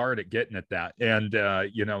really hard at getting at that. And,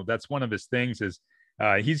 you know, that's one of his things is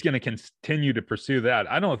he's going to continue to pursue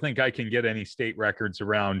that. I don't think I can get any state records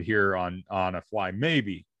around here on a fly.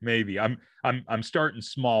 Maybe I'm starting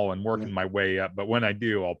small and working my way up, but when I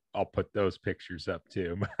do, I'll put those pictures up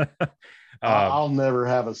too. I'll never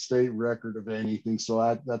have a state record of anything,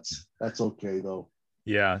 so that's okay though.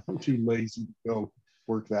 Yeah, I'm too lazy to go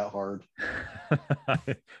work that hard.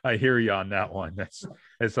 I hear you on that one.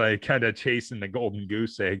 It's like kind of chasing the golden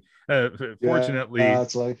goose egg. Fortunately,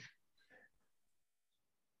 it's like,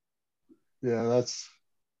 yeah, that's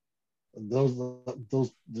those.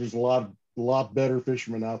 There's a lot better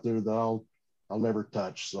fishermen out there that I'll never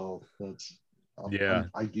touch. So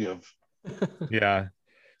I give. Yeah.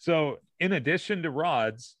 So in addition to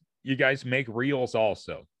rods, you guys make reels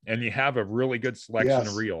also, and you have a really good selection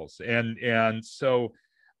of reels. And so,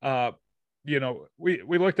 you know,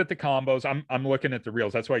 we looked at the combos. I'm looking at the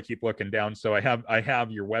reels. That's why I keep looking down. So I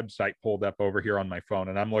have your website pulled up over here on my phone,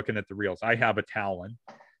 and I'm looking at the reels. I have a Talon,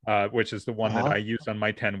 which is the one that I use on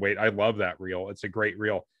my 10 weight. I love that reel. It's a great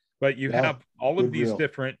reel. But you have all of these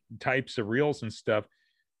different types of reels and stuff.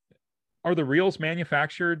 Are the reels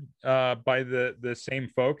manufactured by the same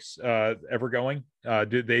folks, Evergoing?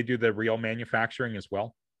 Do they do the reel manufacturing as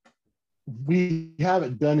well? We have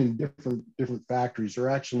it done in different factories.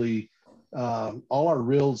 They're actually all our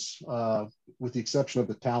reels, with the exception of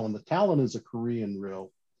the Talon. The Talon is a Korean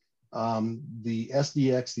reel. The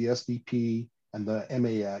SDX, the SDP, and the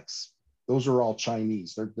MAX, those are all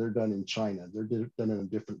Chinese. They're done in China. They're done in a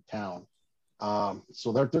different town.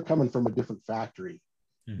 So they're coming from a different factory.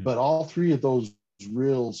 Mm-hmm. But all three of those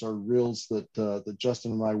reels are reels that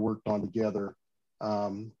Justin and I worked on together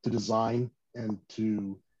to design and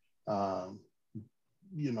to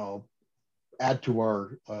you know, add to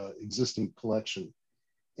our existing collection.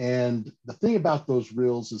 And the thing about those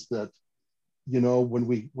reels is that, you know, when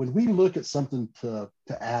we look at something to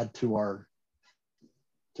add to our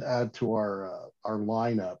our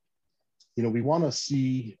lineup, you know, we want to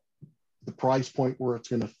see the price point where it's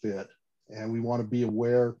going to fit, and we want to be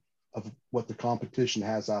aware of what the competition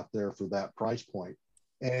has out there for that price point,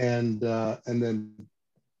 and then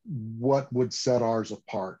what would set ours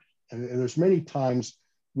apart. And there's many times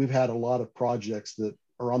we've had a lot of projects that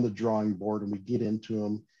are on the drawing board, and we get into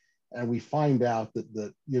them and we find out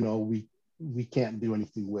that you know, we can't do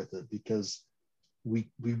anything with it because we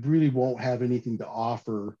really won't have anything to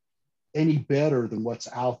offer any better than what's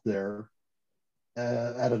out there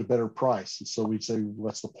at a better price. And so we'd say,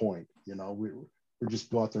 what's the point? You know, we're just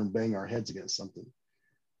go out there and bang our heads against something.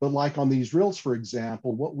 But like on these reels, for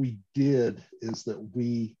example, what we did is that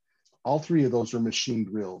all three of those are machined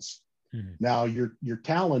reels. Mm-hmm. Now your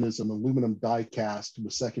Talon is an aluminum die cast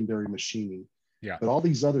with secondary machining. Yeah. But all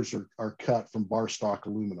these others are cut from bar stock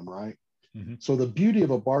aluminum, right? Mm-hmm. So the beauty of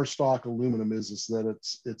a bar stock aluminum is that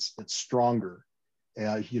it's stronger.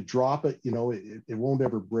 If you drop it, you know, it won't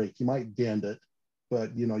ever break. You might bend it,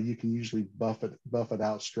 but you know, you can usually buff it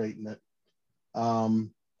out, straighten it. And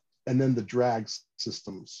then the drag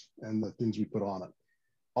systems and the things we put on it.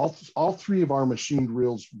 All three of our machined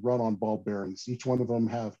reels run on ball bearings. Each one of them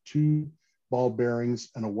have 2 ball bearings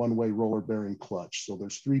and a one-way roller bearing clutch. So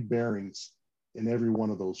there's 3 bearings in every one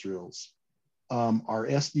of those reels. Our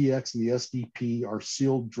SDX and the SDP are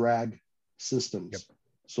sealed drag systems. Yep.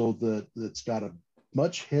 So that it's got a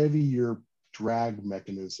much heavier drag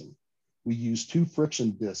mechanism. We use 2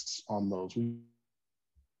 friction discs on those. We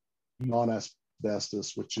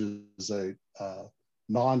non-asbestos, which is a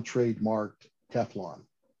non-trademarked Teflon.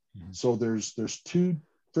 Mm-hmm. So there's 2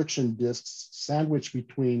 friction discs sandwiched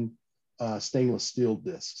between stainless steel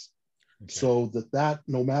discs. Okay. So that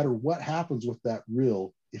no matter what happens with that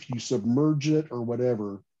reel, if you submerge it or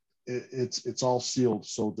whatever, it's all sealed.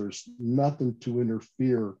 So there's nothing to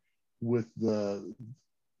interfere with the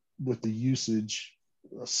usage,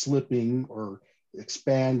 slipping or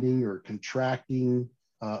expanding or contracting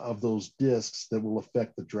of those discs that will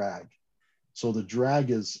affect the drag. So the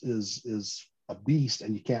drag is a beast,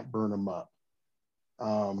 and you can't burn them up.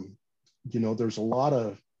 You know, there's a lot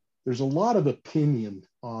of opinion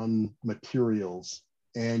on materials.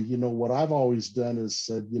 And, you know, what I've always done is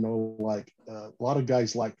said, you know, like a lot of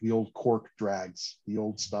guys like the old cork drags, the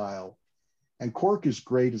old style. And cork is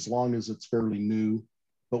great as long as it's fairly new.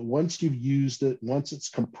 But once you've used it, once it's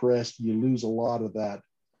compressed, you lose a lot of that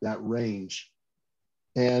range.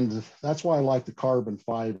 And that's why I like the carbon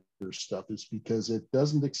fiber stuff, is because it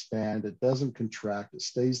doesn't expand, it doesn't contract, it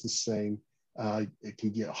stays the same. It can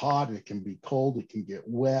get hot, it can be cold, it can get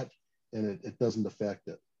wet, and it doesn't affect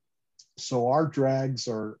it. So our drags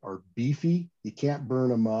are beefy. You can't burn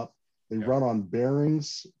them up. They run on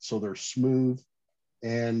bearings, so they're smooth.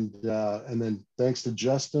 And then thanks to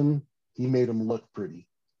Justin, he made them look pretty.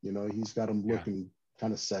 You know, he's got them looking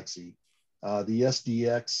kind of sexy. The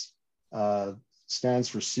SDX stands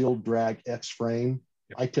for Sealed Drag X Frame.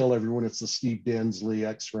 Yep. I tell everyone it's the Steve Densley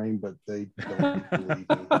X Frame, but they don't believe me.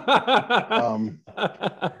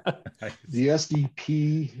 The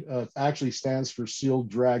SDP actually stands for Sealed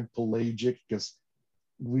Drag Pelagic, because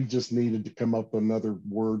we just needed to come up with another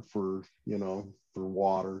word for, you know, for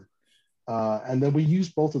water. And then we use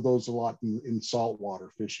both of those a lot in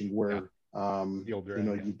saltwater fishing, where you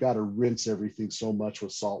know, you've got to rinse everything so much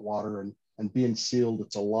with salt water, and being sealed,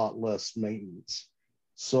 it's a lot less maintenance.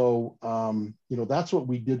 So, you know, that's what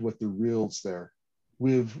we did with the reels there.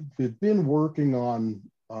 We've been working on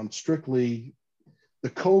strictly, the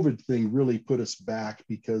COVID thing really put us back,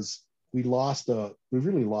 because we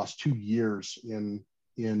really lost 2 years in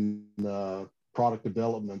product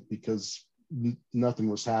development, because nothing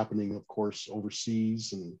was happening, of course,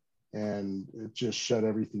 overseas, and it just shut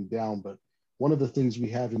everything down. But one of the things we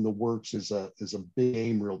have in the works is a big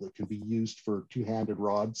game reel that can be used for 2-handed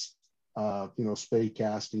rods, you know, spey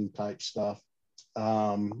casting type stuff.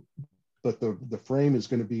 But the frame is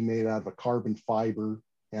going to be made out of a carbon fiber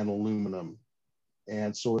and aluminum.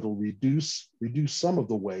 And so it'll reduce some of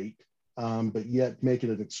the weight, but yet make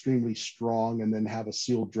it an extremely strong, and then have a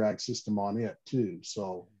sealed drag system on it too.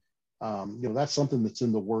 So, you know, that's something that's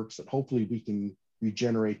in the works, that hopefully we can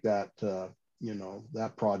regenerate that, you know,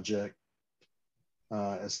 that project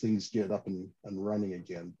as things get up and running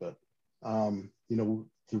again. But, you know,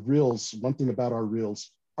 the reels, one thing about our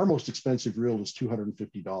reels, our most expensive reel is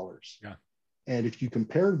 $250. Yeah. And if you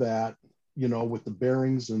compare that, you know, with the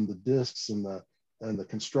bearings and the discs and the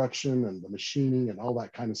construction and the machining and all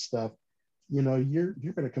that kind of stuff, you know, you're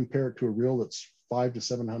going to compare it to a reel that's $500 to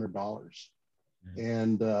 $700.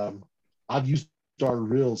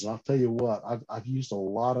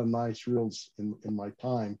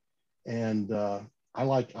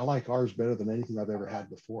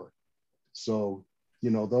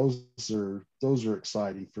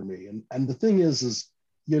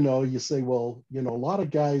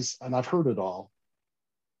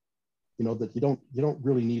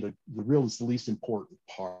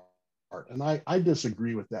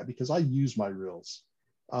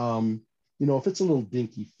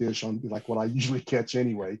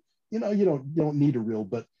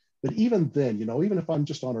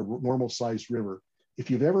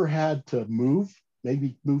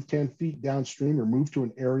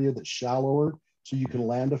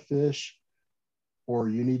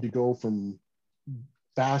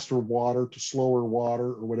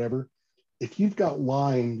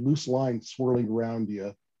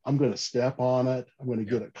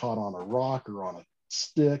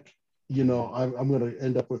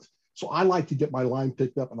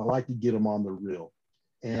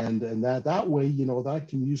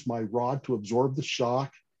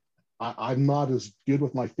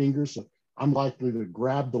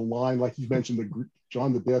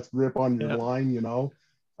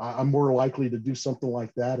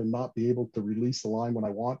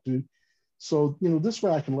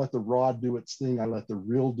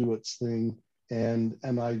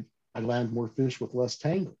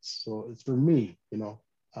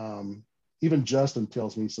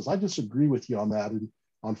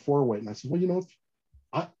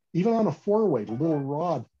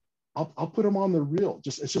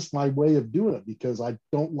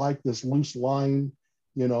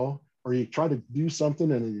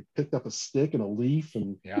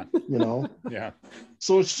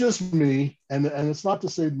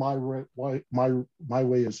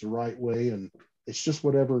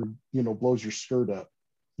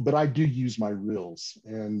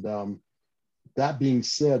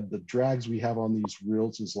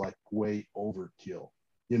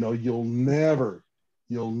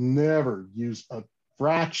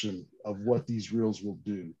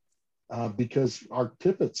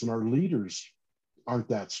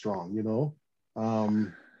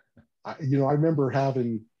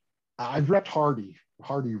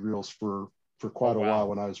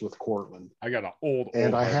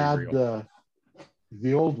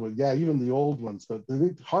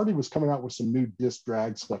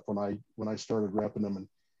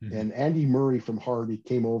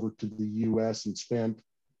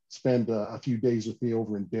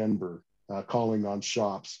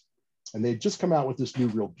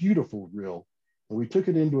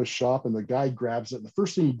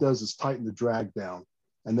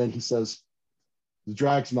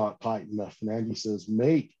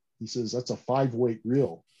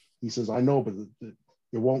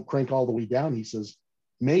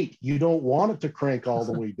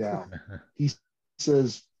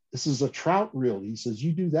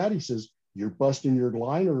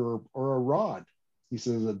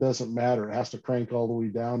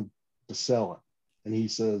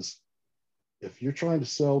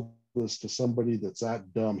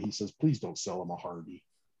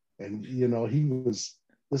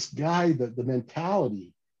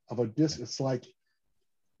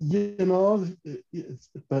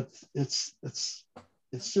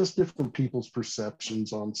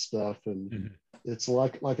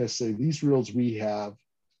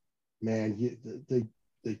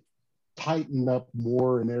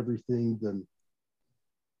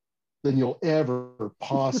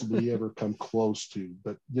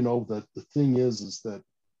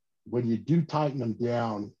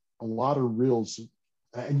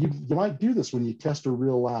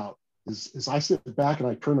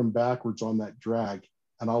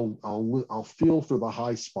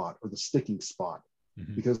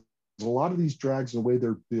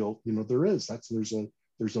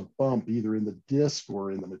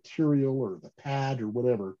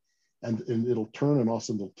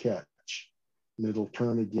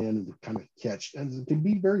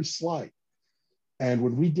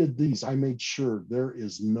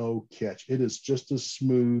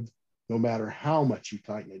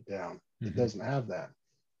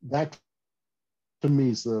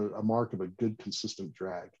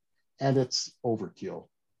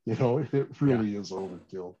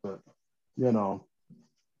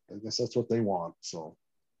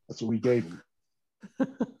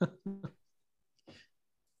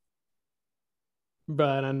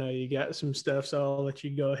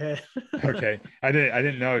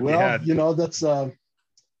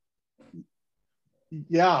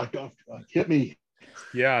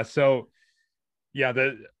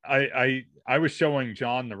 Yeah, I was showing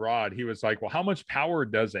John the rod. He was like, "Well, how much power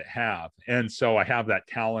does it have?" And so I have that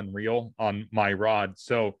Talon reel on my rod.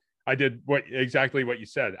 So I did exactly what you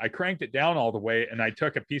said. I cranked it down all the way, and I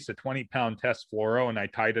took a piece of 20-pound test fluoro and I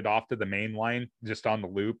tied it off to the main line just on the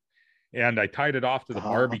loop. And I tied it off to the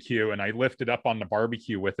barbecue, and I lifted up on the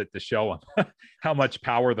barbecue with it to show him how much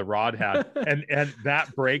power the rod had. And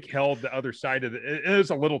that brake held the other side of it was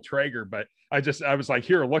a little Traeger, but I was like,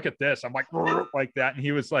 here, look at this. I'm like that. And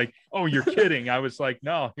he was like, oh, you're kidding. I was like,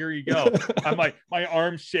 no, here you go. I'm like, my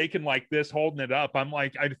arm's shaking like this, holding it up. I'm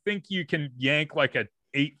like, I think you can yank like a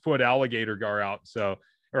 8-foot alligator gar out. So,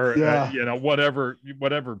 or you know, whatever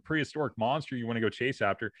prehistoric monster you want to go chase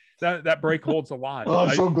after, that brake holds a lot. Oh,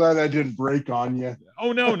 I'm so glad I didn't break on you.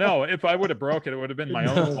 Oh no, if I would have broke it, it would have been my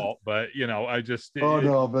own fault. But you know, I just it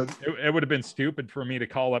would have been stupid for me to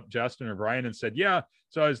call up Justin or Brian and said, yeah,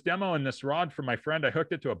 so I was demoing this rod for my friend. I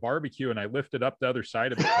hooked it to a barbecue and I lifted up the other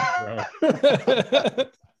side of it.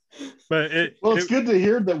 But it's good to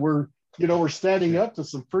hear that we're standing up to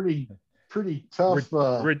some pretty tough,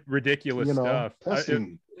 ridiculous stuff.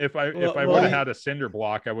 If I would have had a cinder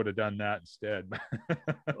block, I would have done that instead.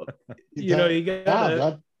 You know, you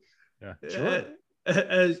got sure.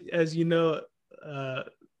 As you know,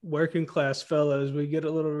 working class fellows, we get a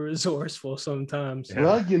little resourceful sometimes.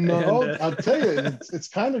 Well, you know, I'll tell you, it's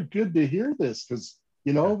kind of good to hear this because,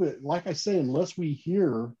 you know, like I say, unless we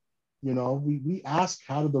hear, you know, we ask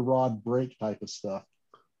how did the rod break type of stuff.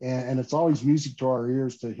 And it's always music to our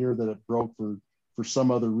ears to hear that it broke for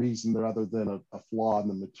some other reason other than a flaw in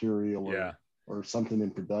the material or something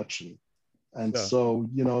in production. And so,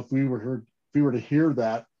 you know, if we were to hear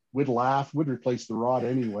that, we'd laugh, we'd replace the rod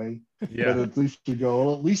anyway. Yeah. But at least you go,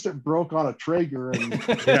 well, at least it broke on a Traeger. And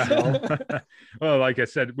you know. Well, like I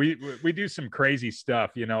said, we do some crazy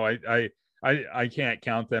stuff. You know, I can't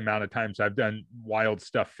count the amount of times I've done wild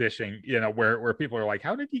stuff fishing, you know, where people are like,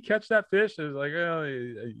 how did you catch that fish? It's like,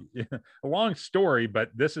 a long story,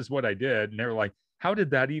 but this is what I did. And they were like, how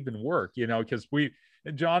did that even work? You know, because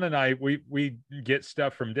John and I, we get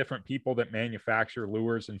stuff from different people that manufacture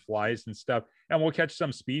lures and flies and stuff. And we'll catch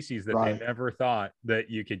some species that they never thought that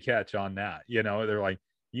you could catch on that. You know, they're like,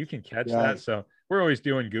 you can catch that. So we're always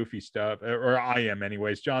doing goofy stuff, or I am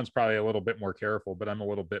anyways. John's probably a little bit more careful, but I'm a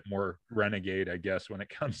little bit more renegade, I guess, when it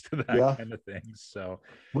comes to that kind of thing. So,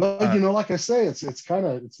 well, you know, like I say, it's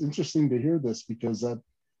interesting to hear this because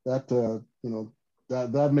that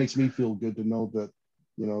makes me feel good to know that,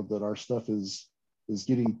 you know, that our stuff is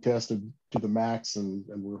getting tested to the max and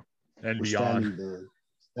we're beyond.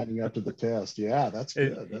 Standing up to the test. Yeah, that's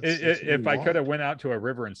good. If I could have went out to a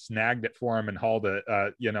river and snagged it for him and hauled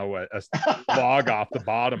a log off the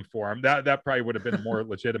bottom for him, that probably would have been a more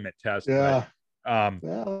legitimate test. Yeah.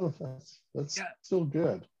 But, that's still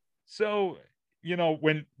good. So, you know,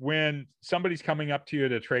 when somebody's coming up to you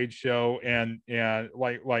at a trade show and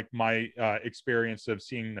like my experience of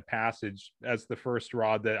seeing the Passage as the first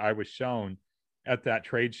rod that I was shown at that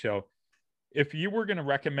trade show, if you were going to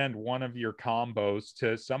recommend one of your combos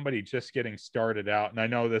to somebody just getting started out, and I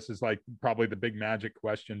know this is like probably the big magic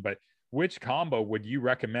question, but which combo would you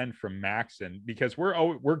recommend from Maxon? Because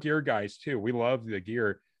we're gear guys too. We love the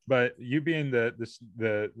gear, but you being the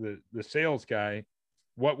sales guy,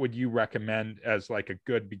 what would you recommend as like a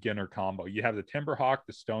good beginner combo? You have the Timberhawk,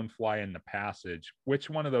 the Stonefly, and the Passage. Which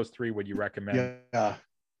one of those three would you recommend? Yeah,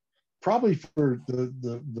 probably for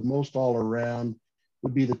the most all around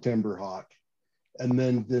would be the Timberhawk. And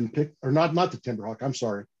then pick, or not the Timberhawk, I'm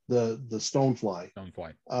sorry, the Stonefly.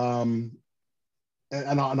 And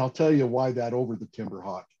I'll tell you why that over the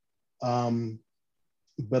Timberhawk.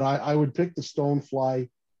 But I would pick the Stonefly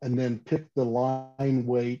and then pick the line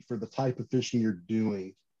weight for the type of fishing you're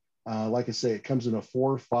doing. Like I say, it comes in a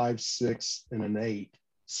 4, 5, 6, and an 8.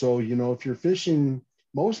 So, you know, if you're fishing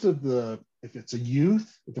if it's a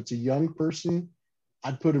youth, if it's a young person,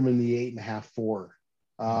 I'd put them in the 8.5,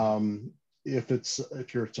 4. If it's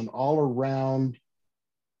an all-around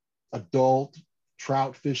adult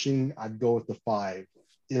trout fishing, I'd go with the 5.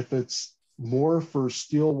 If it's more for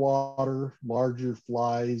still water, larger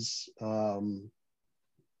flies,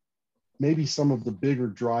 maybe some of the bigger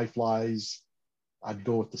dry flies, I'd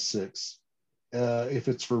go with the 6. If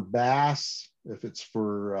it's for bass, if it's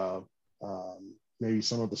for maybe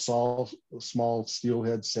some of the small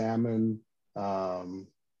steelhead salmon,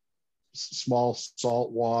 small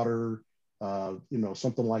saltwater, you know,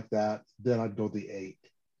 something like that, then I'd go the 8. Okay.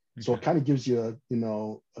 So it kind of gives you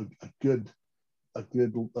a good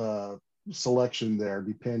selection there,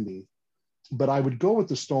 depending. But I would go with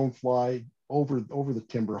the Stonefly over the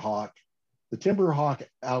Timberhawk. The Timberhawk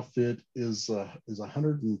outfit is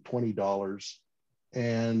 $120,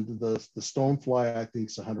 and the Stonefly I think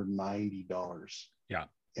is $190. Yeah.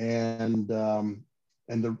 And the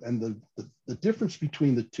difference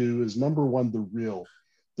between the two is, number one, the reel.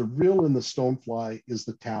 The reel in the Stonefly is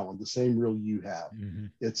the Talon, the same reel you have. Mm-hmm.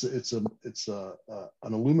 It's an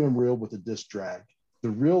aluminum reel with a disc drag. The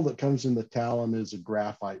reel that comes in the Talon is a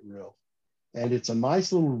graphite reel, and it's a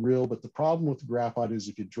nice little reel. But the problem with the graphite is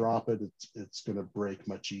if you drop it, it's going to break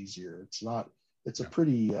much easier. It's a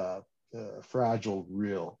pretty fragile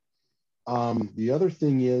reel. The other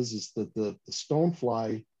thing is that the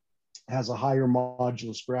Stonefly has a higher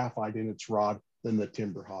modulus graphite in its rod than the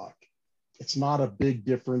Timberhawk. It's not a big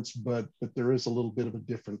difference, but there is a little bit of a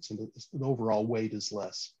difference, and the overall weight is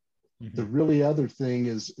less. Mm-hmm. The really other thing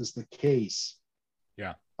is the case.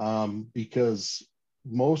 Yeah. Because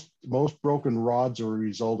most broken rods are a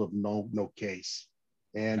result of no case,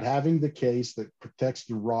 and having the case that protects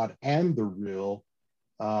the rod and the reel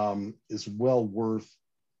is well worth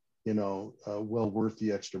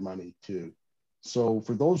the extra money too. So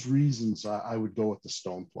for those reasons, I would go with the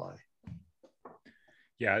Stonefly.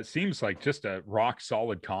 Yeah, it seems like just a rock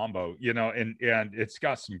solid combo, and it's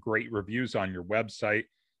got some great reviews on your website.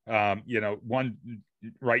 One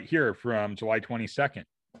right here from July 22nd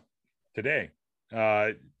today,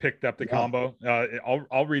 picked up the combo.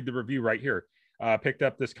 I'll read the review right here. Picked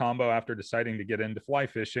up this combo after deciding to get into fly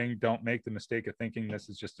fishing. Don't make the mistake of thinking this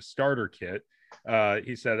is just a starter kit.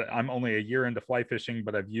 He said, I'm only a year into fly fishing,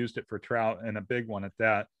 but I've used it for trout, and a big one at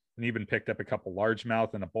that, and even picked up a couple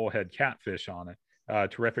largemouth and a bullhead catfish on it.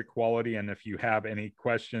 Terrific quality. And if you have any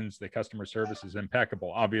questions, the customer service is impeccable.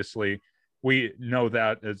 Obviously, we know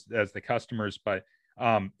that as the customers, but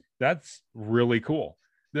that's really cool.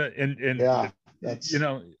 I've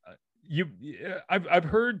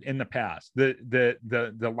heard in the past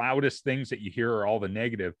the loudest things that you hear are all the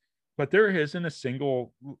negative, but there isn't a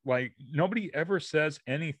single, nobody ever says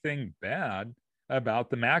anything bad about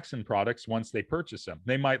the Maxon products once they purchase them.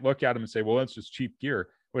 They might look at them and say, well, that's just cheap gear,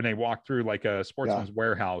 when they walk through like a Sportsman's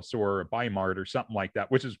Warehouse or a Bi-Mart or something like that,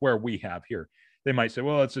 which is where we have here. They might say,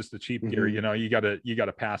 well, it's just the cheap gear, you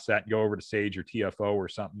gotta pass that and go over to Sage or TFO or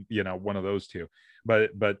something, one of those two.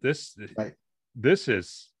 But this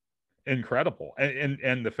is incredible.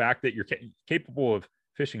 And the fact that you're capable of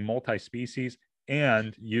fishing multi-species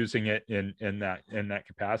and using it in that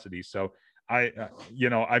capacity. So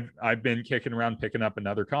I've been kicking around picking up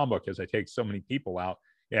another combo because I take so many people out,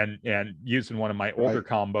 and using one of my older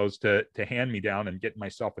combos to hand me down and get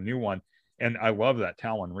myself a new one. And I love that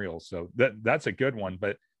Talon reel. So that's a good one.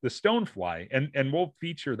 But the Stonefly, and we'll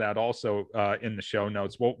feature that also in the show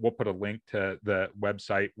notes. We'll put a link to the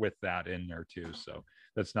website with that in there too. So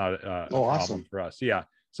that's not a problem for us. Yeah.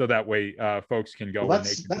 So that way folks can go. Well,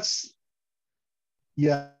 that's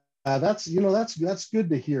good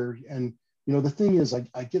to hear. And the thing is, I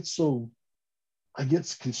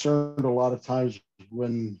get concerned a lot of times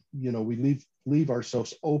when we leave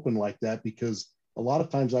ourselves open like that, because a lot of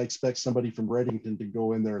times I expect somebody from Redington to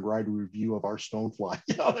go in there and write a review of our Stonefly.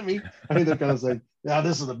 You know what I mean? They're going to say, yeah,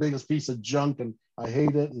 this is the biggest piece of junk and I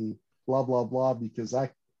hate it and blah, blah, blah, because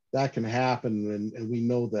that can happen. And we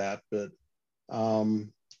know that. But, the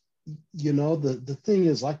thing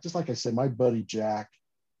is, just like I said, my buddy Jack,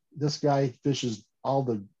 this guy fishes all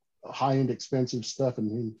the high-end expensive stuff.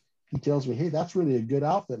 And he tells me, hey, that's really a good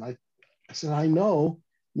outfit. And I said, I know.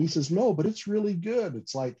 And he says, no, but it's really good.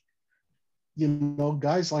 It's like,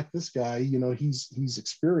 guys like this guy, he's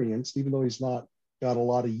experienced, even though he's not got a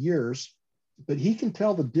lot of years, but he can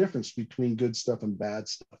tell the difference between good stuff and bad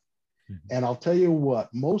stuff. Mm-hmm. And I'll tell you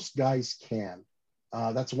what, most guys can.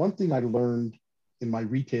 That's one thing I learned in my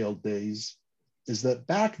retail days, is that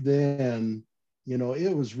back then,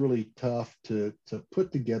 it was really tough to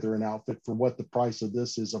put together an outfit for what the price of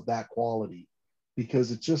this is, of that quality,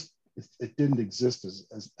 because it didn't exist as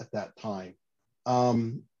at that time.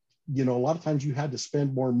 A lot of times you had to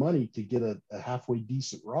spend more money to get a halfway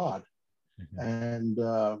decent rod. Mm-hmm. And,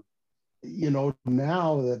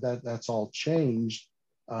 now that's all changed.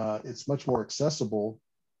 It's much more accessible,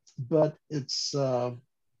 but it's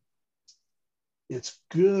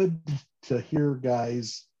good to hear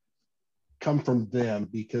guys come from them,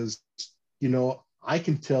 because, I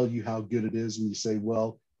can tell you how good it is, and you say,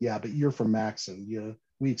 well, yeah, but you're from Maxon.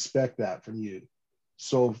 We expect that from you.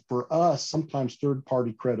 So for us, sometimes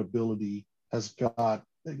third-party credibility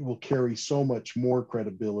will carry so much more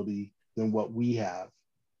credibility than what we have.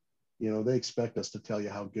 They expect us to tell you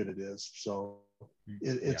how good it is. So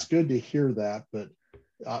it's good to hear that. But,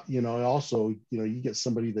 also, you get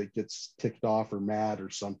somebody that gets ticked off or mad or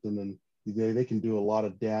something, and they can do a lot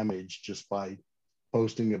of damage just by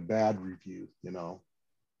posting a bad review,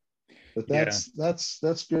 But Yeah.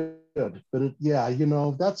 that's good. But yeah,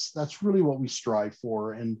 that's really what we strive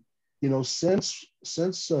for. And since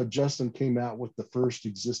Justin came out with the first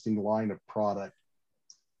existing line of product,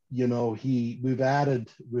 we've added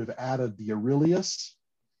the Aurelius,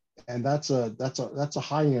 and that's a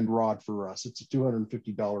high end rod for us. It's a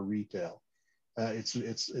 $250 retail.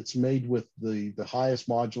 It's made with the highest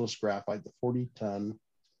modulus graphite, the 40-ton.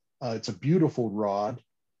 It's a beautiful rod,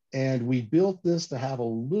 and we built this to have a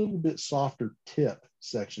little bit softer tip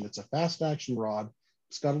section. It's a fast action rod.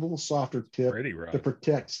 It's got a little softer tip to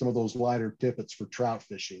protect some of those lighter tippets for trout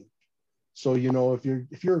fishing. So if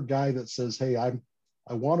you're a guy that says, hey, I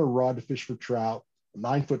want a rod to fish for trout, a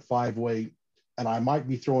 9'5" weight, and I might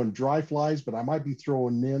be throwing dry flies, but I might be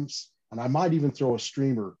throwing nymphs, and I might even throw a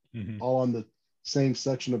streamer, all on the same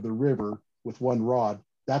section of the river with one rod,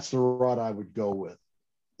 that's the rod I would go with.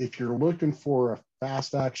 If you're looking for a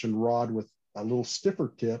fast action rod with a little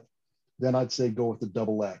stiffer tip, then I'd say go with the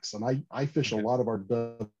Double X. And I fish a lot of our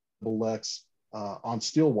Double X on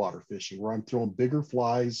still water fishing, where I'm throwing bigger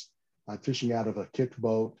flies. I'm fishing out of a kick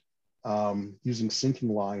boat using sinking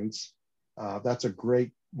lines. That's a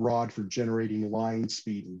great rod for generating line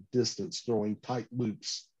speed and distance, throwing tight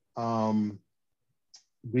loops.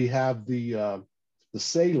 We have the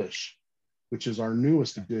Salish, which is our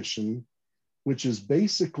newest addition, which is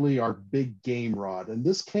basically our big game rod. And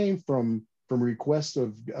this came from requests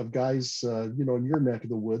of guys, in your neck of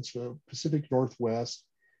the woods, Pacific Northwest.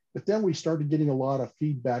 But then we started getting a lot of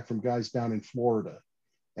feedback from guys down in Florida,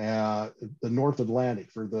 the North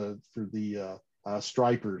Atlantic for the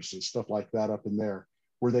stripers and stuff like that up in there,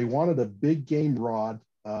 where they wanted a big game rod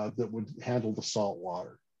that would handle the salt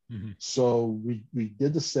water. So we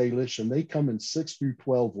did the Salish, and they come in 6 through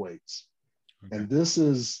 12 weights. And this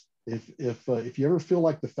is, if you ever feel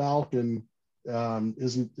like the Falcon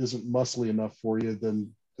isn't muscly enough for you,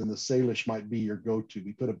 then the Salish might be your go-to.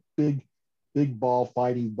 We put a big ball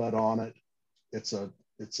fighting butt on it. It's a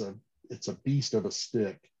beast of a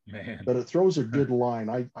stick, man, but it throws a good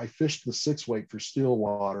line. I fished the 6 weight for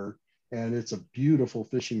Stillwater, and it's a beautiful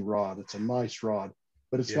fishing rod. It's a nice rod,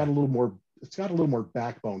 but it's got a little more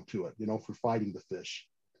backbone to it, for fighting the fish.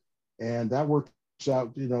 And that works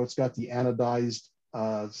out. It's got the anodized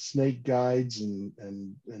snake guides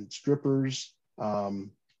and strippers,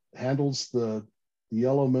 handles the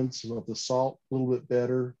elements of the salt a little bit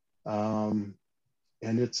better, and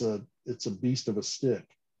it's a beast of a stick.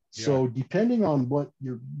 So depending on what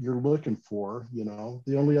you're looking for,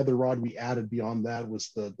 the only other rod we added beyond that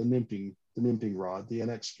was the nymphing rod, the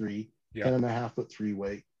NX3, 10.5 foot 3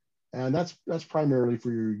 weight, and that's primarily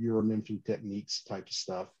for your Euro nymphing techniques type of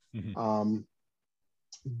stuff.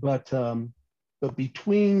 But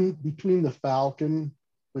between the Falcon,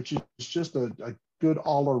 which is just a good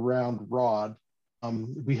all-around rod,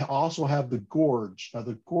 we also have the Gorge. Now,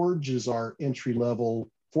 the Gorge is our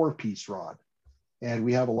entry-level 4-piece rod, and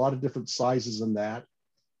we have a lot of different sizes in that.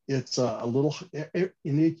 It's a little,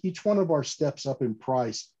 in each one of our steps up in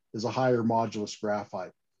price is a higher modulus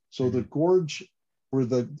graphite. So the Gorge,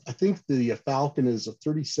 I think the Falcon is a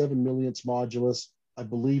 37 millionths modulus. I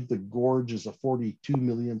believe the Gorge is a 42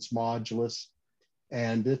 millionths modulus.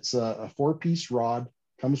 And it's a 4-piece rod,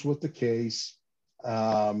 comes with the case,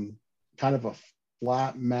 kind of a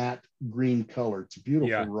flat matte green color. It's a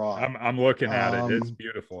beautiful rod. I'm looking at it. It's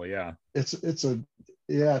beautiful. Yeah. It's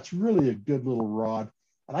really a good little rod.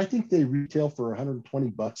 And I think they retail for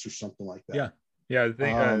 $120 or something like that. Yeah. I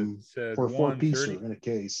think for a 4-piecer in a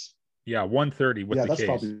case. Yeah, 130 with the case. Yeah,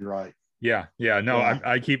 that's probably right. Yeah. No,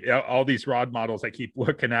 I keep all these rod models. I keep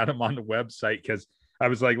looking at them on the website because I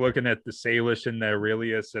was like looking at the Salish and the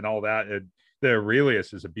Aurelius and all that. The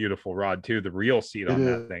Aurelius is a beautiful rod too. The reel seat on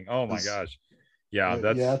that thing. Oh my gosh. Yeah,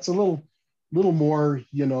 it's a little more,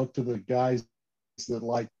 to the guys that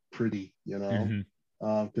like pretty,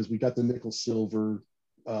 because we got the nickel silver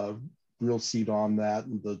reel seat on that,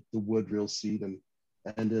 and the wood reel seat,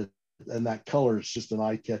 and that color is just an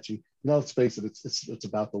eye catching. Let's face it, it's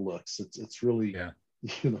about the looks. It's really,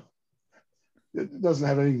 it doesn't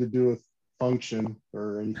have anything to do with function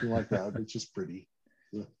or anything like that. It's just pretty.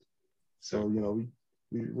 So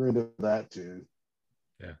we're into that too.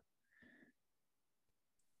 Yeah.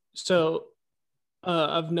 So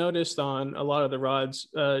I've noticed on a lot of the rods,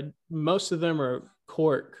 most of them are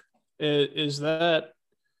cork. Is that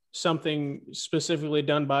something specifically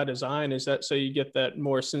done by design? Is that so you get that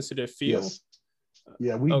more sensitive feel? Yes.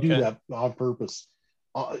 Yeah, we do that on purpose.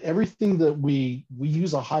 Everything that we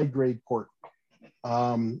use a high grade cork.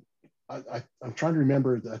 I'm trying to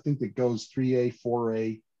remember. I think it goes 3A,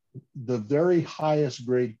 4A. the very highest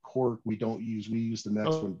grade cork we don't use. We use the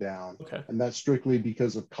next one Oh, down. okay. And that's strictly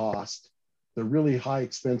because of cost. The really high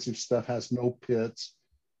expensive stuff has no pits,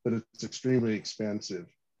 but it's extremely expensive.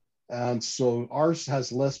 And so ours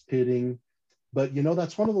has less pitting. But, you know,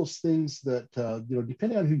 that's one of those things that, you know,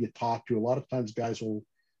 depending on who you talk to, a lot of times guys will,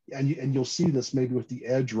 and you'll see this maybe with the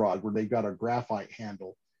edge rod where they got a graphite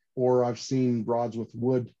handle, or I've seen rods with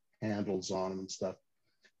wood handles on them and stuff.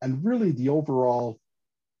 And really the overall,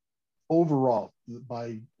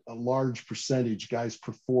 by a large percentage, guys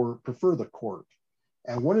prefer the cork.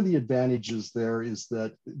 And one of the advantages there is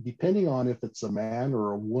that depending on if it's a man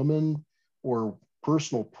or a woman or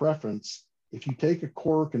personal preference, if you take a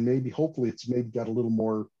cork and maybe hopefully it's maybe got a little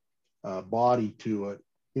more body to it,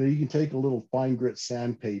 you know, you can take a little fine grit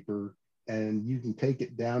sandpaper and you can take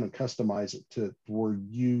it down and customize it to where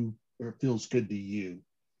it feels good to you.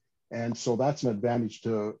 And so that's an advantage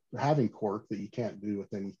to having cork that you can't do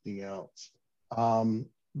with anything else.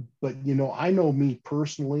 But, you know, I know me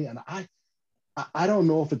personally, and I don't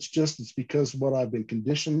know if it's because what I've been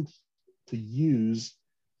conditioned to use,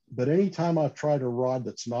 but anytime I've tried a rod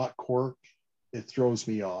that's not cork, it throws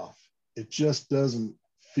me off. It just doesn't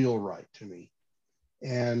feel right to me.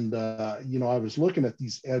 And, you know, I was looking at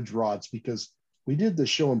these edge rods because we did this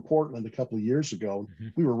show in Portland a couple of years ago. Mm-hmm.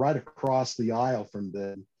 We were right across the aisle from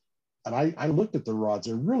them. And I looked at the rods.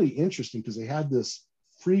 They're really interesting because they had this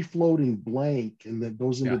free floating blank and that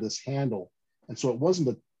goes into this handle. And so it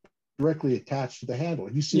wasn't directly attached to the handle.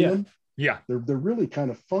 Have you seen them? Yeah. They're really kind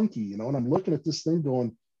of funky, you know, and I'm looking at this thing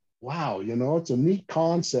going, wow, you know, it's a neat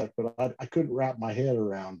concept, but I couldn't wrap my head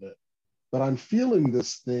around it. But I'm feeling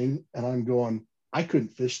this thing and I'm going, I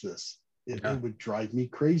couldn't fish this. It would drive me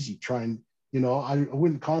crazy trying, you know, I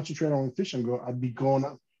wouldn't concentrate on fishing. I'd be going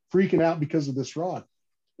freaking out because of this rod.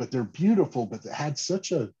 But they're beautiful, but they had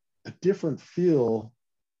such a different feel.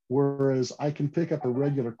 Whereas I can pick up a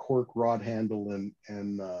regular cork rod handle and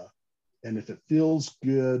if it feels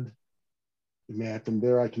good, man, from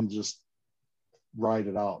there I can just ride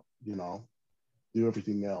it out, you know, do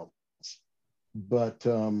everything else. But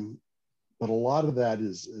a lot of that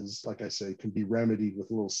is like I say, can be remedied with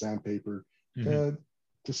a little sandpaper to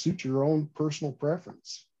suit your own personal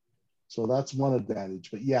preference. So that's one advantage.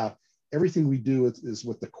 But yeah, everything we do is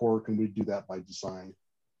with the cork, and we do that by design.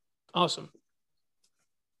 Awesome.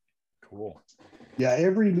 Cool. Yeah,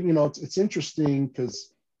 you know, it's interesting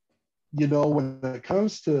because, you know, when it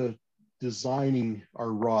comes to designing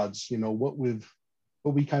our rods, you know, what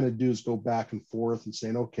we kind of do is go back and forth and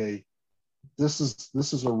saying, okay, this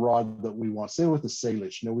is a rod that we want. Say with the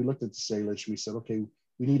Salish, you know, we looked at the Salish and we said, okay,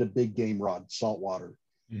 we need a big game rod, saltwater.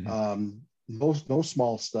 Mm-hmm. No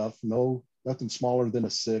small stuff, nothing smaller than a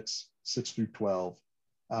 6 through 12.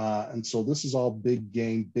 And so this is all big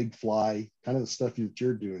game, big fly, kind of the stuff that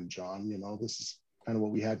you're doing, John. You know, this is kind of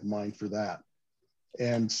what we had in mind for that.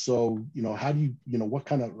 And so, you know, how do you know, what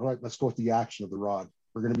kind of, right, let's go with the action of the rod.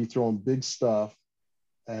 We're going to be throwing big stuff.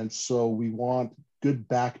 And so we want good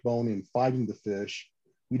backbone in fighting the fish.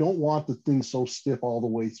 We don't want the thing so stiff all the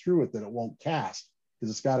way through it that it won't cast,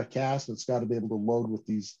 because it's got to cast and it's got to be able to load with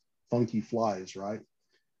these funky flies, right?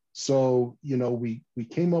 So, you know, we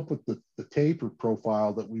came up with the taper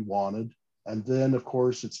profile that we wanted. And then, of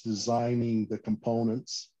course, it's designing the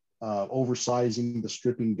components, oversizing the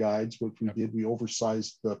stripping guides, which we did. We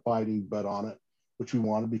oversized the fighting butt on it, which we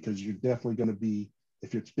wanted because you're definitely going to be,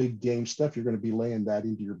 if it's big game stuff, you're going to be laying that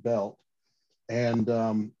into your belt. And,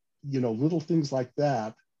 you know, little things like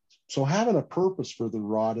that. So having a purpose for the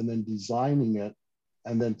rod and then designing it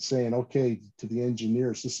and then saying, okay, to the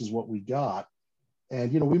engineers, this is what we got.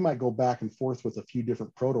 And, you know, we might go back and forth with a few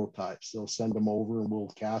different prototypes. They'll send them over and we'll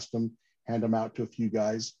cast them, hand them out to a few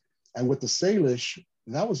guys. And with the Salish,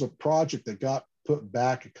 that was a project that got put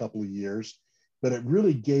back a couple of years, but it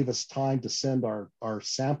really gave us time to send our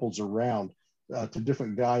samples around to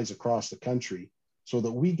different guys across the country, so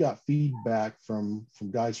that we got feedback from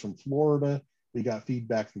guys from Florida. We got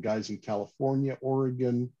feedback from guys in California,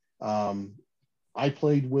 Oregon. I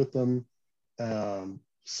played with them.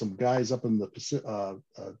 Some guys up in the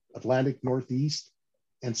Atlantic Northeast.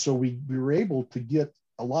 And so we were able to get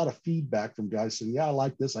a lot of feedback from guys saying, yeah, I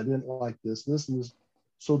like this, I didn't like this, and this,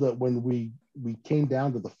 so that when we came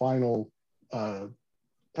down to the final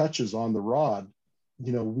touches on the rod,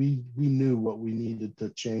 you know, we knew what we needed to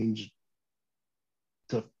change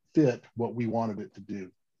to fit what we wanted it to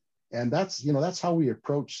do. And that's, you know, that's how we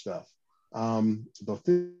approach stuff.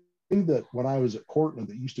 The thing that when I was at Cortland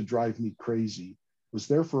that used to drive me crazy was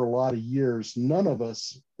there for a lot of years, none of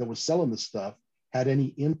us that was selling the stuff had any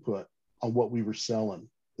input on what we were selling.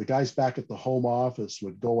 The guys back at the home office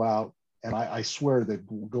would go out And I swear they'd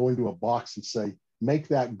go into a box and say, make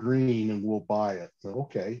that green and we'll buy it. So,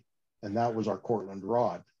 okay. And that was our Cortland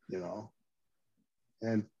rod, you know.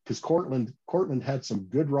 And because Cortland had some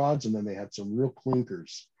good rods, and then they had some real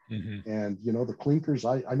clinkers. Mm-hmm. And, you know, the clinkers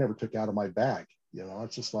I never took out of my bag. You know,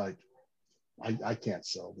 it's just like, I can't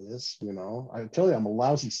sell this, you know. I tell you, I'm a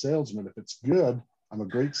lousy salesman. If it's good, I'm a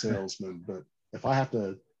great salesman. But if I have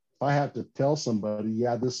to tell somebody,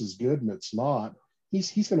 yeah, this is good and it's not,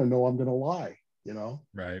 he's going to know I'm going to lie, you know.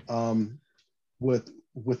 Right.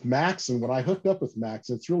 With Maxon, when I hooked up with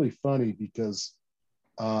Maxon, it's really funny because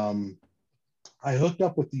I hooked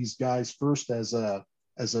up with these guys first as an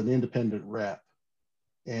independent rep,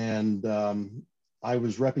 and I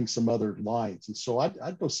was repping some other lines, and so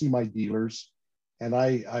I'd go see my dealers, and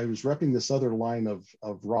I was repping this other line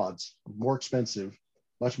of rods, more expensive,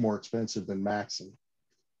 much more expensive than Maxon.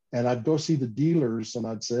 And I'd go see the dealers and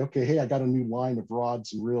I'd say, okay, hey, I got a new line of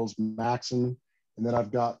rods and reels, Maxon, and then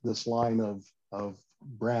I've got this line of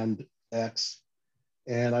brand X,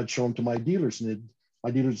 and I'd show them to my dealers, and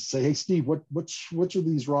my dealers would say, hey, Steve, which of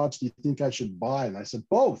these rods do you think I should buy? And I said,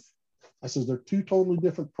 both. I said, they're two totally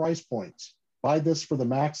different price points. Buy this for the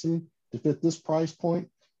Maxon to fit this price point,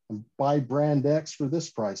 and buy brand X for this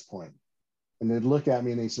price point. And they'd look at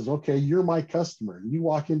me and they says, okay, you're my customer. And you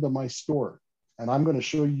walk into my store and I'm going to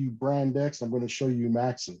show you brand X. I'm going to show you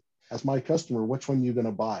Maxon. As my customer, which one are you going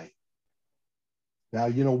to buy? Now,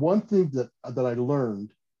 you know, one thing that I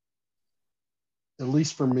learned, at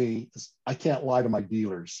least for me, is I can't lie to my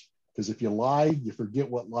dealers, because if you lie, you forget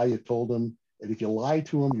what lie you told them. And if you lie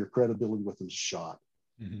to them, your credibility with them is shot.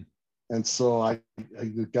 Mm-hmm. And so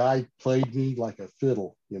the guy played me like a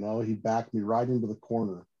fiddle, you know, he backed me right into the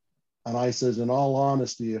corner. And I says, in all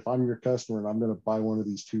honesty, if I'm your customer and I'm going to buy one of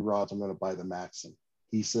these two rods, I'm going to buy the Maxon.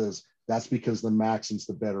 He says, that's because the Maxon's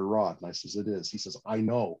the better rod. And I says, it is. He says, I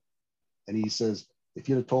know. And he says, if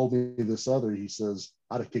you'd have told me this other, he says,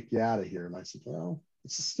 I'd have kicked you out of here. And I said, well,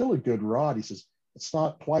 it's still a good rod. He says, it's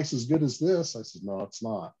not twice as good as this. I said, no, it's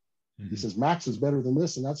not. Mm-hmm. He says, Max is better than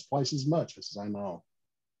this, and that's twice as much. I says, I know.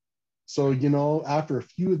 So, you know, after a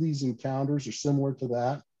few of these encounters or similar to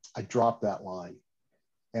that, I dropped that line.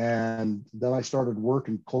 And then I started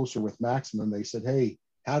working closer with Maxon, and they said, hey,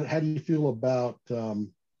 how do you feel about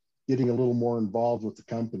getting a little more involved with the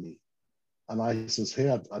company? And I says, hey,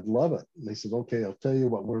 I'd love it. And they said, okay, I'll tell you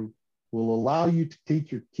what, we'll allow you to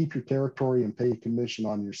keep your territory and pay a commission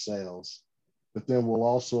on your sales, but then we'll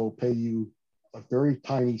also pay you a very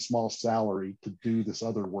tiny, small salary to do this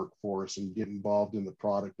other work for us and get involved in the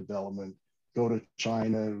product development, go to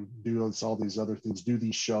China, do all these other things, do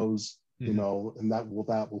these shows, you know, and that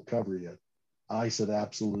will cover you. I said,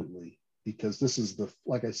 absolutely, because this is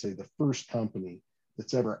like I say, the first company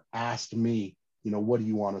that's ever asked me, you know, what do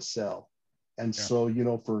you want to sell? And so, you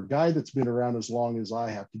know, for a guy that's been around as long as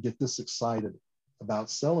I have to get this excited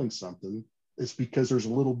about selling something, it's because there's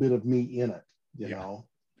a little bit of me in it, you know.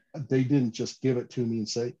 They didn't just give it to me and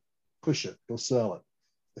say, push it, go sell it.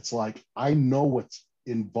 It's like, I know what's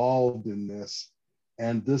involved in this,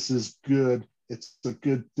 and this is good. It's a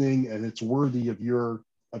good thing, and it's worthy of your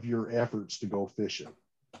efforts to go fishing,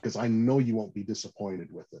 because I know you won't be disappointed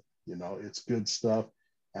with it. You know, it's good stuff,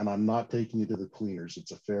 and I'm not taking you to the cleaners.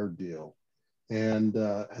 It's a fair deal. And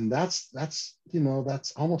that's you know,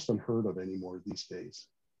 that's almost unheard of anymore these days.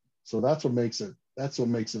 So that's what makes it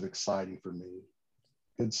exciting for me.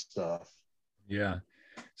 Good stuff. Yeah.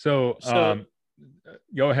 So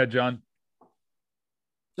go ahead, John.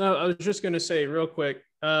 No, I was just going to say real quick,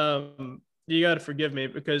 you got to forgive me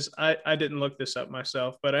because I didn't look this up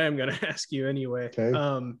myself, but I am going to ask you anyway. Okay.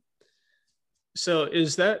 So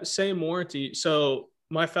is that same warranty? So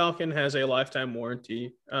my Falcon has a lifetime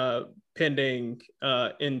warranty pending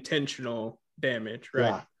intentional damage, right?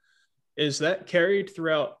 Yeah. Is that carried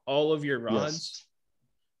throughout all of your rods?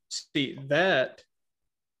 Yes. See,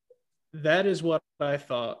 that is what I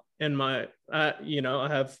thought in my, you know, I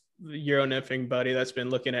have the Euro nymphing buddy that's been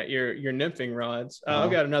looking at your nymphing rods.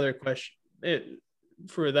 I've got another question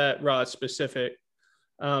for that rod specific,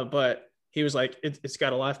 but he was like, it's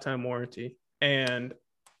got a lifetime warranty. And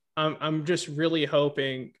I'm just really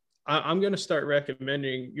hoping I'm going to start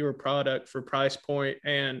recommending your product for price point.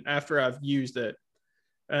 And after I've used it,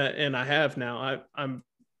 and I have now,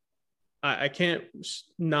 I can't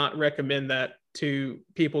not recommend that to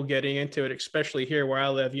people getting into it, especially here where I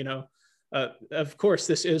live. You know, of course,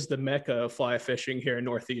 this is the mecca of fly fishing here in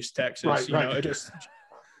Northeast Texas. Right, you know, it just,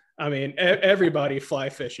 I mean, everybody fly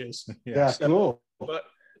fishes. Yeah, so, cool.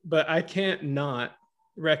 But I can't not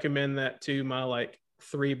recommend that to my like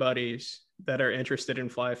 3 buddies that are interested in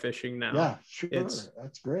fly fishing now. Yeah, sure.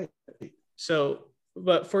 That's great. So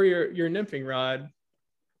but for your nymphing rod,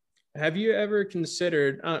 have you ever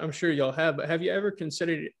considered, I'm sure y'all have, but have you ever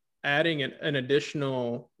considered adding an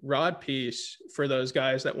additional rod piece for those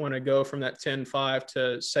guys that want to go from that 10.5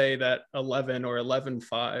 to say that 11 or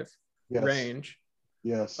 11.5 Yes. range?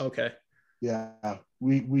 Yes. Okay. Yeah.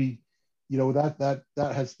 We, you know, that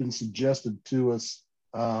has been suggested to us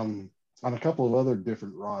on a couple of other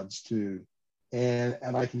different rods too. And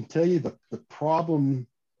I can tell you the problem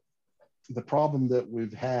that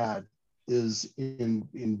we've had is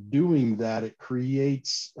in doing that, it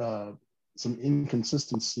creates some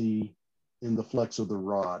inconsistency in the flex of the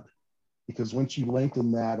rod, because once you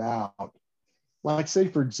lengthen that out, like say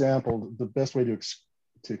for example, the best way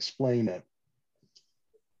to explain it,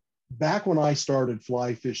 back when I started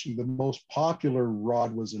fly fishing, the most popular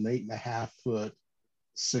rod was an 8.5 foot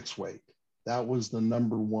 6-weight. That was the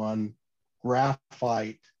number one.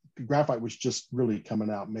 Graphite was just really coming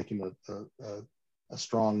out, making a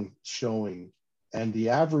strong showing. And the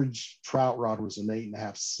average trout rod was an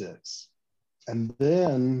 8.5 6. And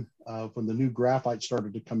then when the new graphite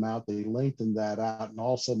started to come out, they lengthened that out. And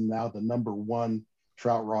all of a sudden now the number one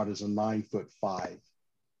trout rod is a 9'5".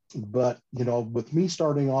 But, you know, with me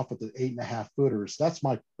starting off with the 8.5 footers, that's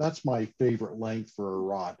my favorite length for a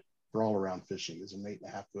rod for all around fishing is an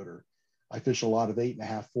 8.5 footer. I fish a lot of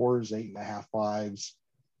 8.5 4s, 8.5 5s,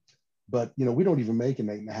 but, you know, we don't even make an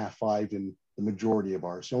 8.5 5 in the majority of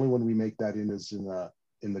ours. The only one we make that in is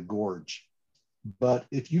in the gorge. But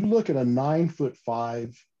if you look at a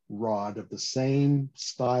 9'5" rod of the same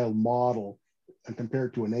style model and compare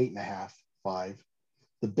it to an 8.5 5,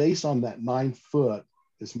 the base on that 9 foot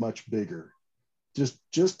is much bigger.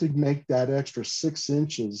 Just to make that extra 6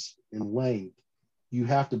 inches in length, you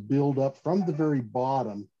have to build up from the very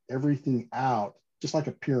bottom, everything out, just like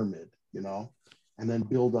a pyramid, you know, and then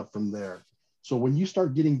build up from there. So when you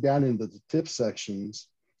start getting down into the tip sections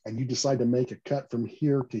and you decide to make a cut from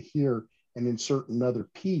here to here and insert another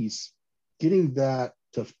piece, getting that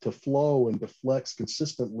to flow and to flex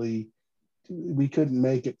consistently, we couldn't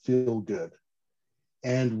make it feel good.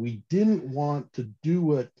 And we didn't want to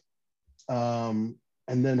do it and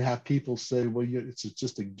then have people say, well, it's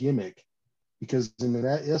just a gimmick, because in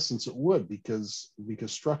that essence it would, because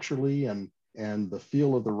structurally and the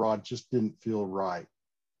feel of the rod just didn't feel right.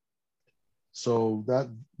 So that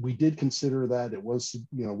we did consider that. It was,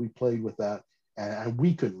 you know, we played with that and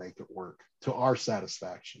we couldn't make it work to our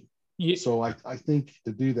satisfaction. Yeah. So I think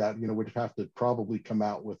to do that, you know, we'd have to probably come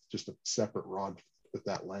out with just a separate rod with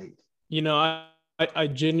that length. You know, I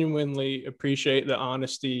genuinely appreciate the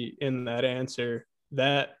honesty in that answer.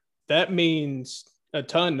 That means a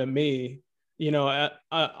ton to me, you know,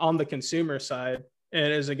 on the consumer side.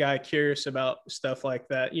 And as a guy curious about stuff like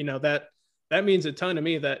that, you know, that means a ton to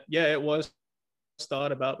me that, yeah, it was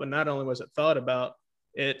thought about, but not only was it thought about,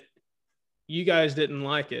 you guys didn't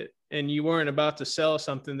like it, and you weren't about to sell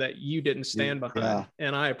something that you didn't stand behind. Yeah.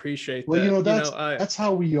 And I appreciate that. Well, you know, that's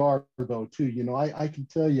how we are though too. You know, I can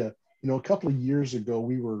tell you, you know, a couple of years ago,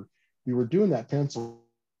 we were doing that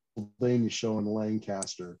Pennsylvania show in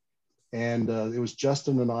Lancaster, and it was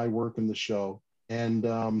Justin and I working the show, and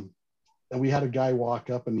we had a guy walk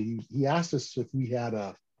up and he asked us if we had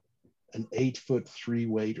an 8-foot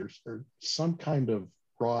 3-weight or some kind of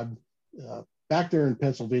rod. Back there in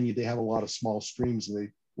Pennsylvania, they have a lot of small streams, and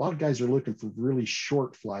a lot of guys are looking for really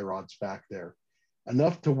short fly rods back there,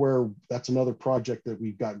 enough to where that's another project that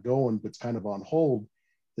we've got going, but it's kind of on hold,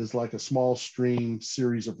 is like a small stream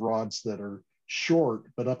series of rods that are short,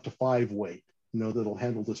 but up to 5 weight, you know, that'll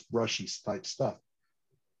handle this brushy type stuff.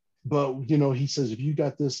 But, you know, he says, if you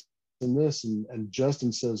got this and this, and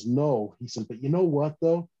Justin says, no, he said, but you know what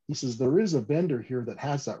though? He says, there is a vendor here that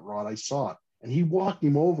has that rod. I saw it. And he walked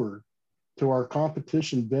him over to our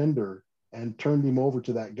competition vendor and turned him over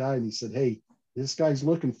to that guy. And he said, hey, this guy's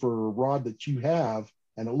looking for a rod that you have,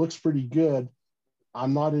 and it looks pretty good.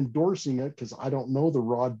 I'm not endorsing it because I don't know the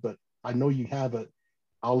rod, but I know you have it.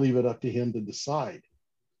 I'll leave it up to him to decide,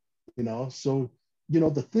 you know? So, you know,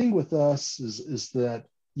 the thing with us is that,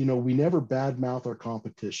 you know, we never badmouth our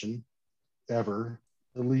competition ever,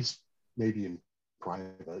 at least maybe in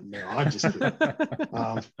private. No, I'm just kidding.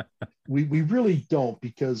 We really don't,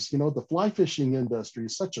 because, you know, the fly fishing industry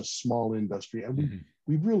is such a small industry, and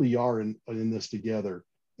we really are in this together.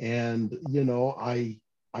 And, you know,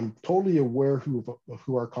 I'm totally aware who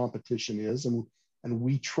our competition is, and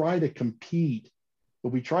we try to compete, but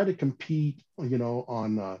we try to compete, you know,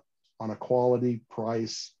 on a quality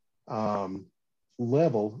price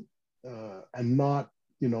level, and not,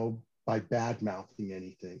 you know, by bad mouthing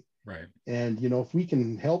anything. Right. And, you know, if we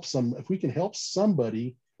can help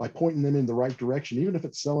somebody by pointing them in the right direction, even if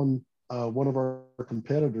it's selling one of our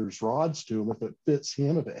competitors' rods to him. If it fits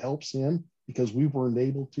him, if it helps him, because we weren't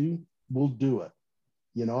able to, we'll do it.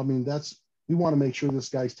 You know, I mean, we want to make sure this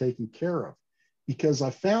guy's taken care of, because I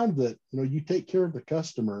found that, you know, you take care of the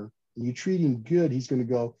customer and you treat him good, he's going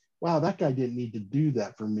to go, wow, that guy didn't need to do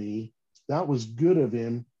that for me. That was good of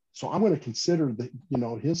him. So I'm going to consider the, you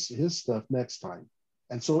know, his stuff next time.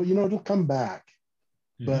 And so, you know, it'll come back.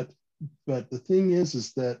 Mm-hmm. But the thing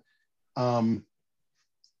is that,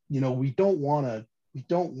 you know, we don't want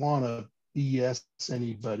to BS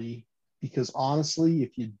anybody, because honestly,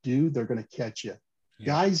 if you do, they're going to catch you. Yeah.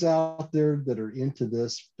 Guys out there that are into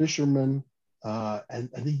this, fishermen, and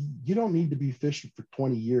you don't need to be fishing for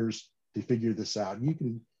 20 years to figure this out. You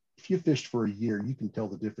can, if you fished for a year, you can tell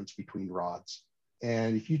the difference between rods.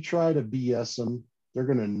 And if you try to BS them, they're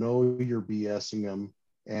going to know you're BSing them,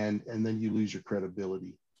 and then you lose your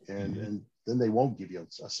credibility, and mm-hmm. and then they won't give you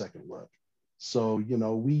a second look. So, you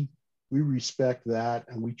know, we respect that,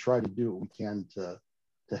 and we try to do what we can to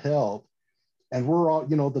help. And we're all,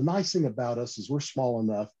 you know, the nice thing about us is we're small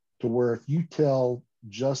enough to where if you tell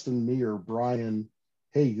Justin, me, or Brian,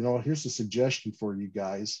 hey, you know, here's a suggestion for you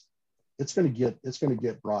guys, it's going to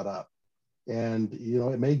get brought up. And, you know,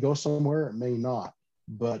 it may go somewhere, it may not.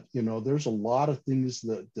 But, you know, there's a lot of things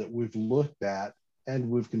that we've looked at and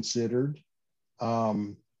we've considered.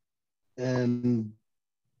 And,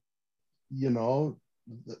 you know,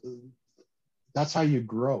 that's how you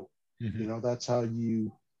grow. Mm-hmm. You know, that's how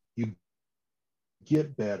you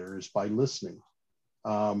get better, is by listening.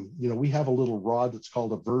 You know, we have a little rod that's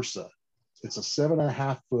called a Versa. It's a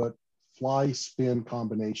 7.5 foot fly spin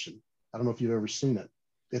combination. I don't know if you've ever seen it.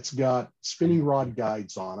 It's got spinning rod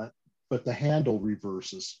guides on it, but the handle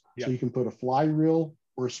reverses. Yep. So you can put a fly reel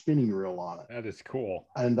or a spinning reel on it. That is cool.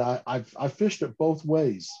 And I've fished it both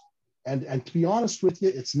ways. And to be honest with you,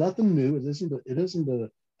 it's nothing new. It isn't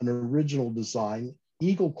an original design.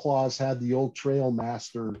 Eagle Claws had the old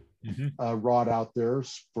Trailmaster mm-hmm. Rod out there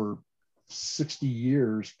for 60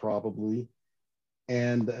 years probably,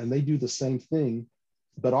 and they do the same thing,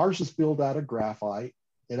 but ours is built out of graphite.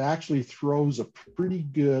 It actually throws a pretty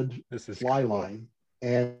good fly cool. line,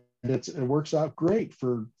 and it works out great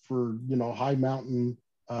for you know, high mountain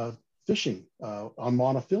fishing on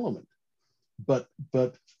monofilament. But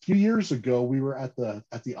a few years ago, we were at the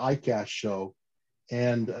ICAST show,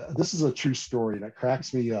 and this is a true story that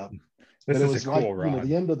cracks me up. This but is it was a like, cool rod. You know,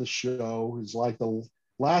 the end of the show is like the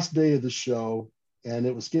last day of the show, and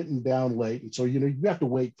it was getting down late. And so, you know, you have to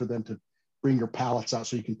wait for them to bring your pallets out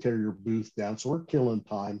so you can tear your booth down. So we're killing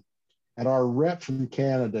time. And our rep from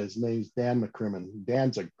Canada, his name's Dan McCrimmon.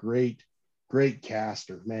 Dan's a great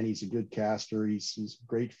caster. Man, he's a good caster. He's a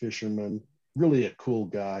great fisherman, really a cool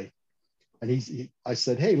guy. And I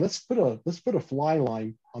said, hey, let's put a fly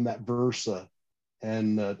line on that Versa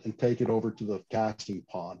and take it over to the casting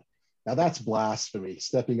pond. Now that's blasphemy,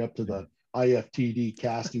 stepping up to the IFTD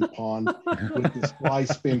casting pond with this fly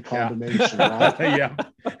spin combination, right? Yeah.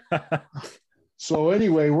 So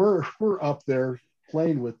anyway, we're up there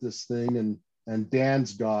playing with this thing, and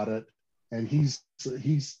Dan's got it, and he's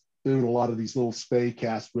doing a lot of these little spay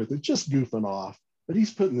casts with it, just goofing off. But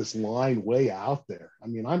he's putting this line way out there. I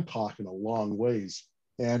mean, I'm talking a long ways.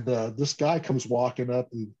 And this guy comes walking up,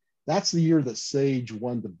 and that's the year that Sage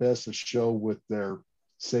won the best of show with their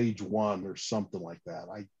Sage 1 or something like that.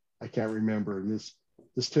 I can't remember. And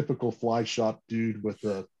this typical fly shop dude with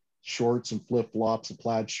the shorts and flip-flops, a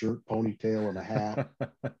plaid shirt, ponytail, and a hat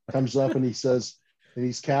comes up, and he says, and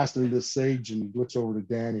he's casting this Sage, and he looks over to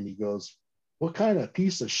Dan and he goes, what kind of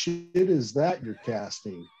piece of shit is that you're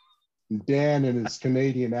casting? And Dan, in his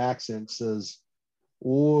Canadian accent, says,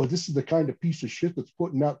 oh, this is the kind of piece of shit that's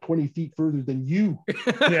putting out 20 feet further than you.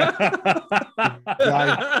 Yeah.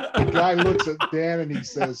 The guy looks at Dan and he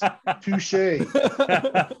says, touche.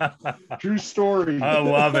 True story. I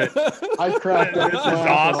love it. I cracked up. This is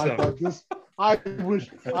awesome. I wish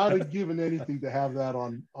I'd have given anything to have that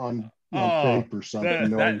on tape or something.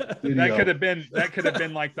 That could have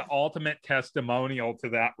been like the ultimate testimonial to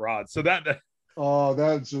that rod. So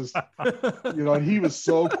that's just, you know, and he was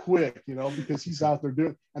so quick, you know, because he's out there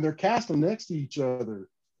doing, and they're casting next to each other.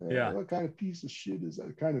 Yeah. What kind of piece of shit is that?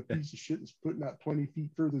 The kind of piece of shit that's putting out 20 feet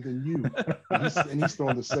further than you? And he's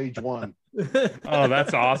throwing the Sage 1. Oh,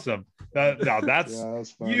 that's awesome.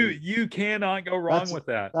 That's funny. You cannot go wrong with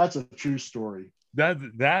that. That's a true story.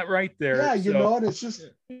 That right there. Yeah, you know, and it's just,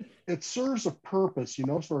 it serves a purpose, you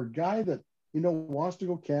know, for a guy that, you know, wants to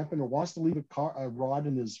go camping or wants to leave a rod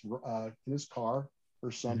in his car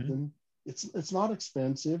or something. Mm-hmm. It's not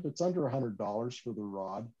expensive. It's under $100 for the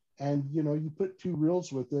rod. And, you know, you put 2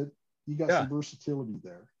 reels with it, you got some versatility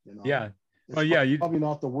there, you know? Yeah. It's yeah, probably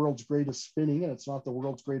not the world's greatest spinning, and it's not the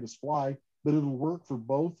world's greatest fly, but it'll work for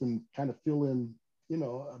both and kind of fill in,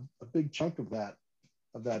 a big chunk of that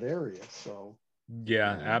area. So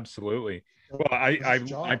yeah, absolutely. Well,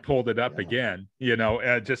 I pulled it up Yeah. again,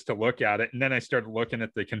 just to look at it, and then I started looking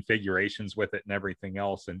at the configurations with it and everything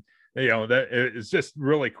else, and that it's just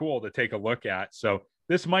really cool to take a look at. So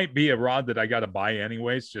this might be a rod that I got to buy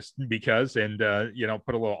anyways, just because, and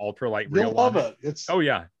put a little ultralight reel You'll love on it. it. Oh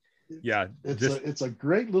yeah, yeah. It's a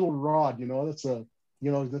great little rod. That's a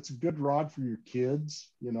good rod for your kids.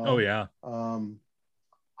 Oh yeah.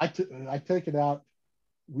 I take it out.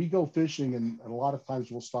 We go fishing, and a lot of times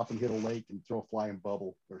we'll stop and hit a lake and throw a flying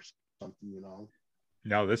bubble or something.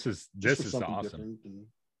 No, this is awesome.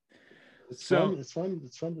 It's fun.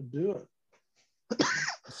 It's fun to do it.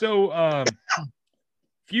 So,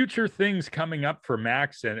 future things coming up for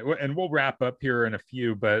Maxon, and we'll wrap up here in a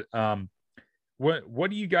few. But what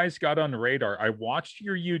do you guys got on the radar? I watched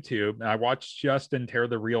your YouTube, and I watched Justin tear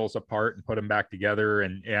the reels apart and put them back together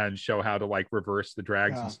and show how to like reverse the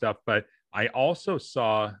drags and stuff. But I also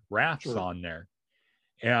saw rafts on there.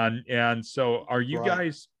 And so are you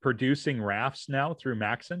guys producing rafts now through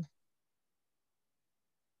Maxon?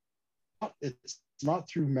 It's not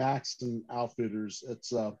through Maxon Outfitters.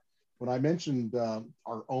 It's when I mentioned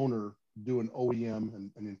our owner doing OEM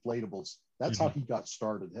and inflatables, that's how he got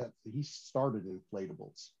started. He started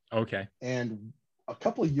inflatables. Okay. And a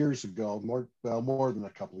couple of years ago, more than a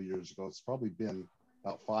couple of years ago, it's probably been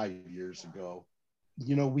about 5 years ago,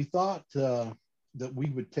 we thought that we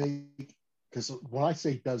would take, because when I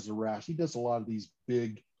say does the rafts, he does a lot of these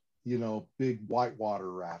big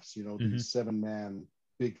whitewater rafts, these 7-man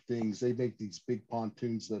big things. They make these big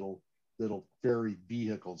pontoons that'll ferry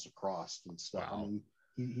vehicles across and stuff. Wow. I mean,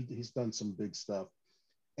 he's done some big stuff.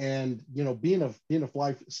 And being a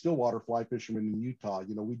stillwater fly fisherman in Utah,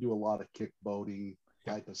 we do a lot of kick boating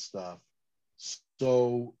type of stuff.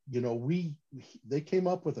 So they came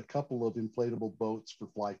up with a couple of inflatable boats for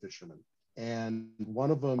fly fishermen, and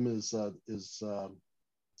one of them is the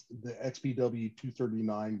XPW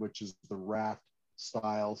 239, which is the raft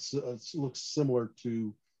style. So it looks similar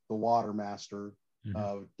to the Watermaster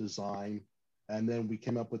design. And then we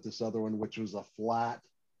came up with this other one, which was a flat,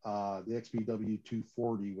 the XPW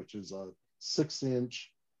 240, which is a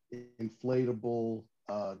 6-inch inflatable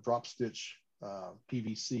drop stitch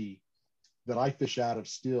PVC that I fish out of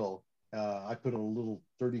still. I put a little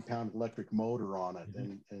 30-pound electric motor on it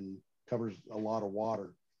and covers a lot of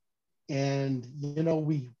water. And,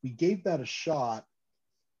 we gave that a shot,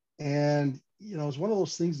 and, it was one of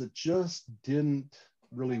those things that just didn't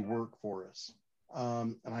really work for us.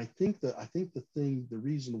 And I think the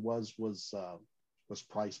reason was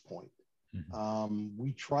price point.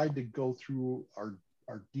 We tried to go through our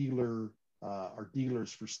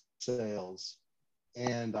dealers for sales,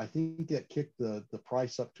 and I think it kicked the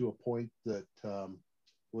price up to a point that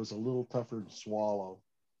was a little tougher to swallow.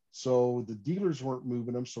 So the dealers weren't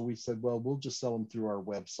moving them. So we said, well, we'll just sell them through our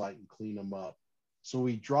website and clean them up. So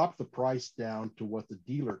we dropped the price down to what the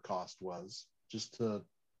dealer cost was, just to,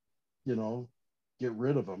 get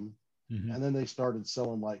rid of them. And then they started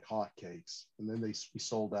selling like hotcakes, and then we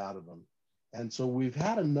sold out of them. And so we've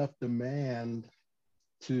had enough demand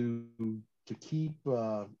to keep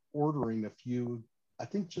ordering a few. I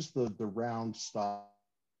think just the round style.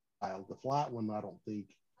 The flat one, I don't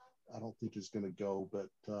think is going to go, but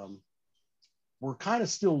we're kind of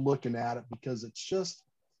still looking at it because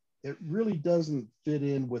it really doesn't fit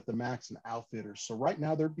in with the Maxon Outfitters. So right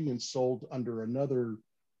now they're being sold under another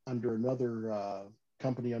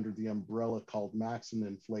company under the umbrella called Maxon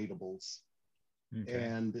Inflatables. Okay.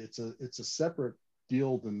 And it's a separate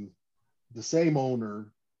deal than the same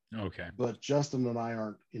owner. Okay. But Justin and I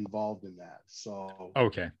aren't involved in that. So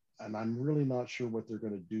okay. And I'm really not sure what they're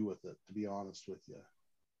going to do with it, to be honest with you.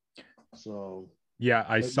 So yeah,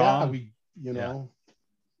 I saw we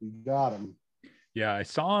got him. Yeah, I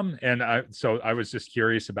saw him, and I was just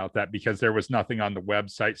curious about that because there was nothing on the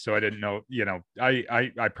website, so I didn't know.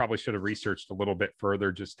 I probably should have researched a little bit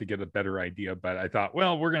further just to get a better idea. But I thought,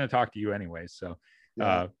 well, we're going to talk to you anyway, so.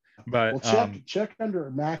 Yeah. But check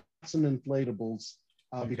under Maxon Inflatables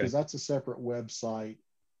because that's a separate website,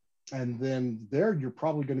 and then there you're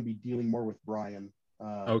probably going to be dealing more with Brian.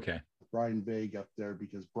 Brian Vague up there,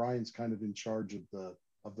 because Brian's kind of in charge of the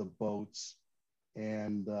boats,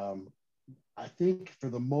 and I think for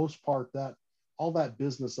the most part that all that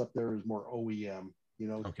business up there is more OEM.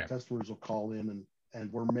 Customers will call in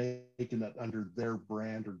and we're making it under their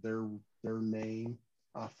brand or their name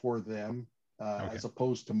for them as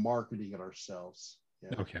opposed to marketing it ourselves.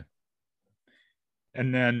 Yeah. Okay.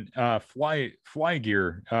 And then fly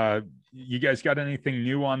gear. You guys got anything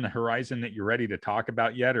new on the horizon that you're ready to talk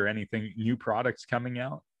about yet, or anything new products coming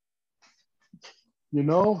out? You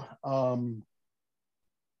know,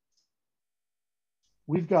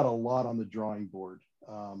 we've got a lot on the drawing board.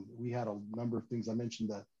 We had a number of things. I mentioned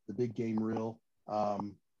the big game reel.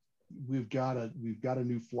 We've got a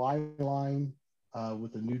new fly line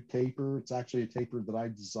with a new taper. It's actually a taper that I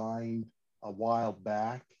designed a while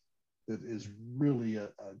back. That is really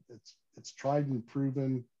it's tried and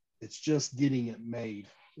proven. It's just getting it made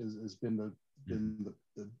has been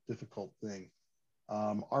the difficult thing.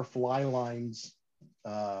 Our fly lines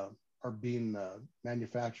are being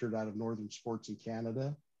manufactured out of Northern Sports in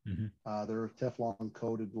Canada. Mm-hmm. They're a Teflon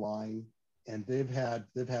coated line, and they've had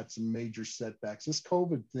some major setbacks. This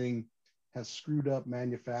COVID thing has screwed up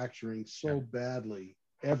manufacturing so badly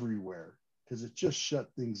everywhere because it just shut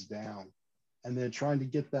things down. And then trying to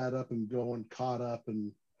get that up and going, caught up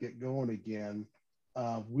and get going again.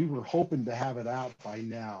 We were hoping to have it out by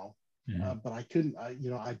now, but I couldn't.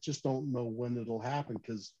 I just don't know when it'll happen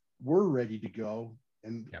because we're ready to go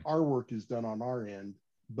and our work is done on our end.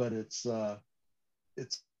 But it's up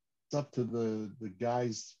to the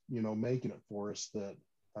guys, making it for us that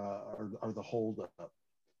are the holdup.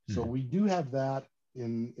 Mm-hmm. So we do have that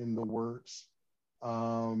in the works.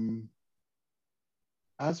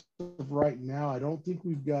 As of right now, I don't think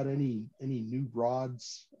we've got any new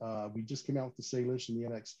rods. We just came out with the Salish and the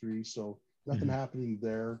NX3, so nothing happening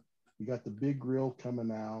there. We got the big reel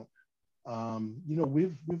coming out.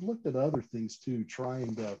 We've looked at other things too,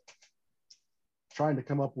 trying to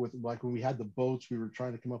come up with, like when we had the boats, we were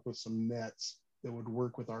trying to come up with some nets that would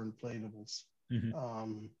work with our inflatables.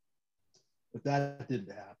 Mm-hmm. But that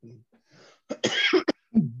didn't happen.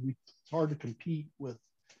 It's hard to compete with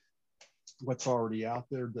what's already out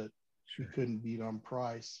there that we couldn't beat on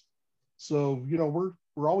price. So,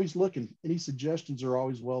 we're always looking. Any suggestions are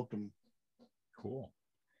always welcome. Cool.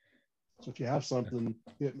 So if you have something,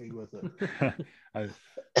 hit me with it.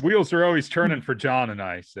 Wheels are always turning for John and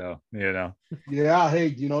I, so, Yeah. Hey,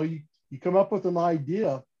 you come up with an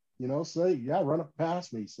idea, say, run it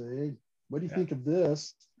past me. Say, hey, what do you think of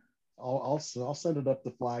this? I'll send it up the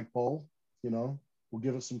flagpole, we'll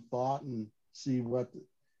give it some thought and see what,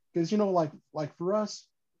 because like for us,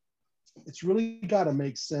 it's really got to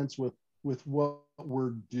make sense with what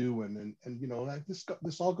we're doing, and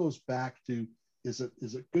this all goes back to is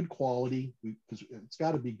it good quality? Because it's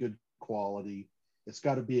got to be good quality. It's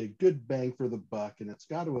got to be a good bang for the buck, and it's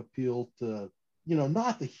got to appeal to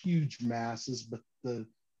not the huge masses, but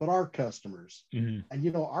our customers. Mm-hmm.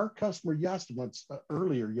 And our customer. You asked once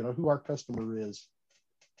earlier, who our customer is.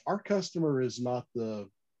 Our customer is not the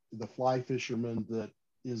fly fisherman that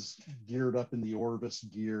is geared up in the Orvis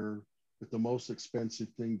gear with the most expensive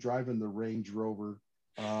thing, driving the Range Rover.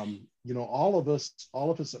 All of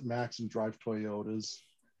us at Maxim drive Toyotas.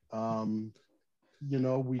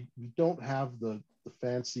 We don't have the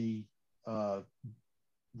fancy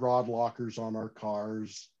rod lockers on our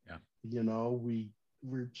cars.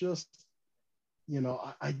 We're just,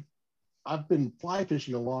 I've been fly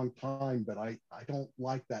fishing a long time, but I don't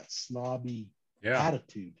like that snobby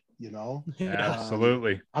attitude.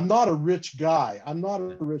 Absolutely. I'm not a rich guy.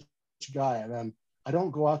 And I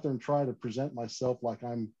don't go out there and try to present myself like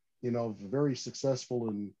I'm, very successful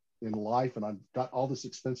in life and I've got all this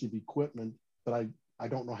expensive equipment, but I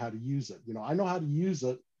don't know how to use it. I know how to use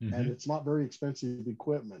it, and it's not very expensive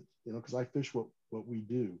equipment, because I fish what we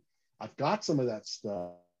do. I've got some of that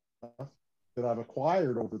stuff that I've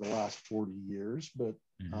acquired over the last 40 years, but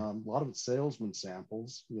a lot of it's salesman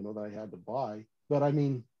samples, that I had to buy. But I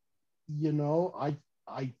mean, I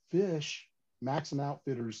fish Maxim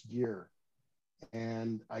Outfitters gear,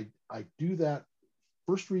 and I do that.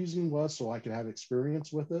 First reason was so I could have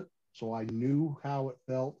experience with it, so I knew how it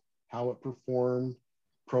felt, how it performed,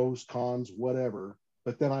 pros, cons, whatever.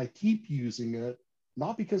 But then I keep using it,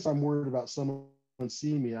 not because I'm worried about someone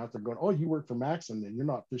seeing me out there going, "Oh, you work for Maxim, and you're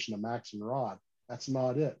not fishing a Maxim rod." That's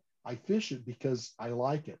not it. I fish it because I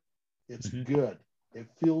like it. It's good. It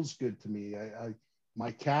feels good to me.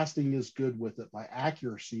 My casting is good with it. My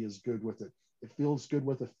accuracy is good with it. It feels good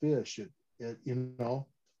with a fish.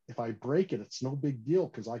 If I break it, it's no big deal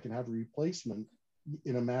because I can have a replacement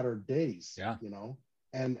in a matter of days. Yeah.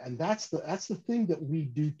 And that's the thing that we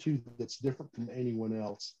do too that's different from anyone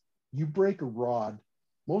else. You break a rod,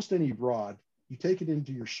 most any rod, you take it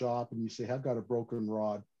into your shop and you say, "I've got a broken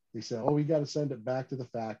rod." They say, "Oh, we got to send it back to the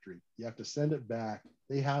factory." You have to send it back.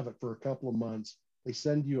 They have it for a couple of months. They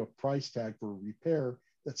send you a price tag for a repair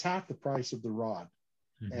that's half the price of the rod.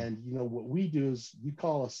 And what we do is you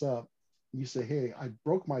call us up, you say, "Hey, I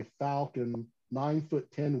broke my Falcon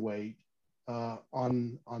 9'10" weight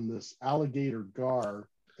on this alligator gar.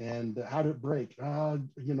 And how did it break?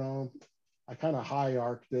 You know, I kind of high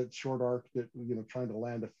arced it, short arced it, you know, trying to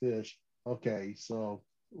land a fish. Okay, so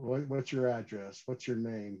what's your address? What's your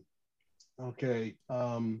name? Okay,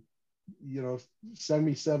 you know, send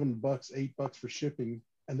me $7, $8 for shipping,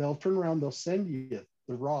 and they'll turn around, they'll send you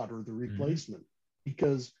the rod or the replacement.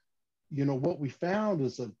 Because, you know, what we found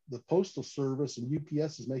is that the Postal Service and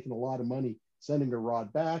UPS is making a lot of money sending a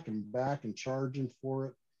rod back and charging for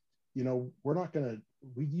it. You know, we're not going to,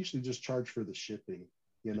 we usually just charge for the shipping,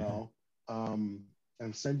 you know,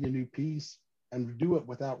 and send you a new piece, and do it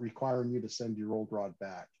without requiring you to send your old rod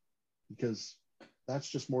back, because that's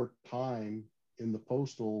just more time in the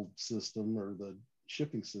postal system or the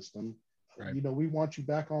shipping system. Right. You know, we want you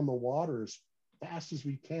back on the water as fast as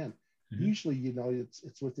we can. Usually, you know,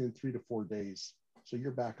 it's within 3 to 4 days. So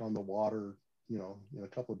you're back on the water, you know, in a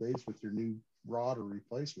couple of days with your new rod or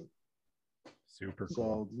replacement. Super cool.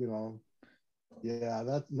 So, you know, yeah,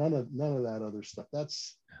 that none of that other stuff.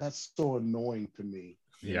 That's so annoying to me,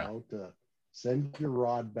 you know, to send your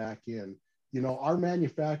rod back in. You know, our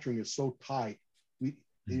manufacturing is so tight. We,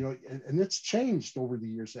 you know, and it's changed over the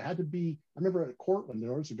years. It had to be, I remember at Cortland,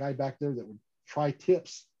 there was a guy back there that would try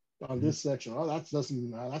tips on this section. Oh, that's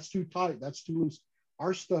too tight. That's too loose.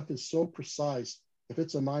 Our stuff is so precise. If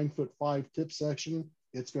it's a 9'5" tip section,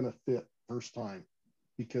 it's going to fit first time,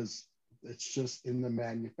 because it's just in the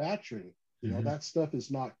manufacturing. You know, that stuff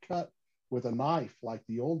is not cut with a knife like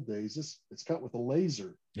the old days. It's cut with a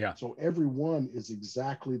laser. Yeah. So every one is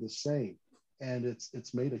exactly the same, and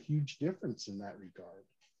it's made a huge difference in that regard.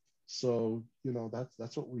 So, you know,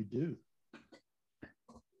 that's what we do.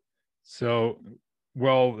 So,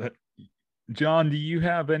 well, John, do you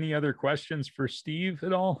have any other questions for Steve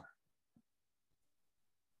at all?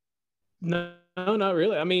 No, not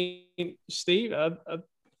really. I mean, Steve, I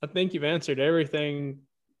think you've answered everything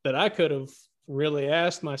that I could have really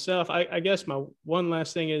asked myself. I guess my one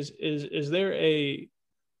last thing is there a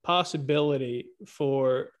possibility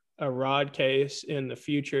for a rod case in the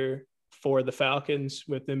future for the Falcons,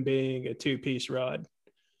 with them being a 2-piece rod?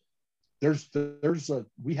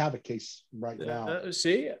 We have a case right now.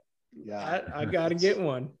 See, yeah, I got to get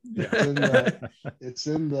one. It's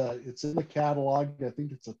in the catalog. I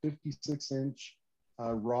think it's a 56-inch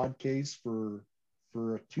rod case for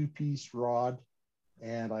a 2-piece rod,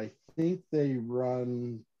 and I think they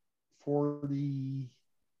run $45,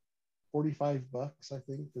 I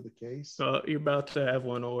think, for the case. So you're about to have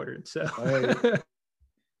one ordered. So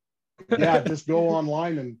yeah, just go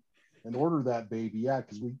online and order that baby. Yeah,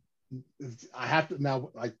 because I have to now.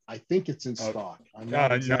 I think it's in stock.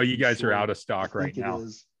 No, you guys are out of stock right now. It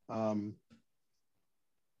is.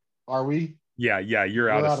 Are we? Yeah, you're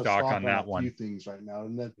out of stock on that one. A few things right now,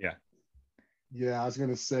 and then yeah, I was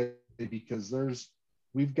gonna say, because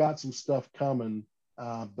we've got some stuff coming,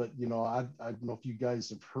 but you know, I don't know if you guys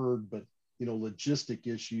have heard, but you know, logistic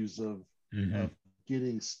issues of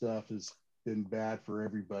getting stuff has been bad for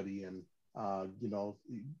everybody, and you know,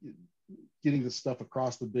 getting the stuff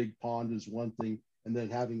across the big pond is one thing, and then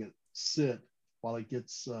having it sit while it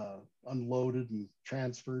gets unloaded and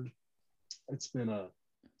transferred, it's been a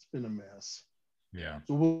mess. Yeah.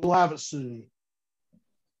 So we'll have it soon.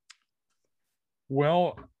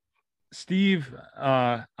 Well, Steve,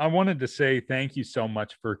 I wanted to say thank you so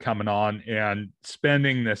much for coming on and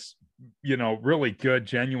spending this, you know, really good,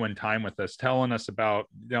 genuine time with us, telling us about,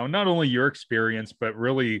 you know, not only your experience, but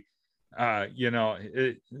really, you know,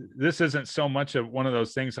 this isn't so much of one of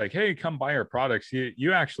those things like, hey, come buy our products.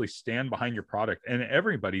 You actually stand behind your product, and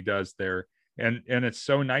everybody does there. And it's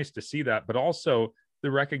so nice to see that, but also the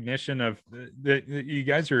recognition of that you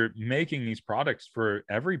guys are making these products for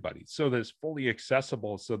everybody, so that it's fully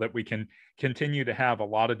accessible, so that we can continue to have a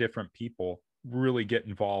lot of different people really get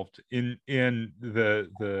involved in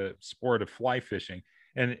the sport of fly fishing,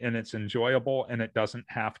 and it's enjoyable, and it doesn't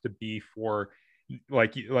have to be for,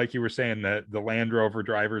 like you were saying, the Land Rover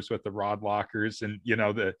drivers with the rod lockers, and you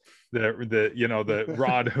know, the you know, the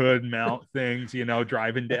rod hood mount things, you know,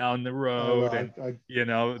 driving down the road. I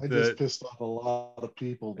just pissed off a lot of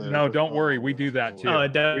people there. No, don't worry, we do that too. We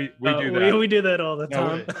do that. We do that all the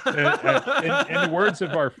time. In the words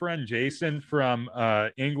of our friend Jason from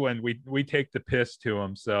England, we take the piss to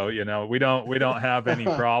him. So you know, we don't have any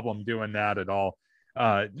problem doing that at all.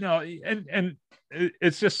 No, and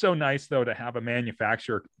it's just so nice though to have a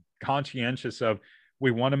manufacturer conscientious of,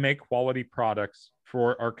 we want to make quality products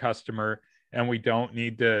for our customer, and we don't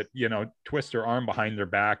need to, you know, twist their arm behind their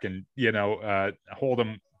back and, you know, hold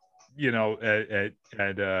them, you know, at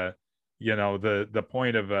you know, the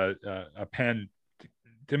point of a pen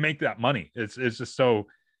to make that money. It's just so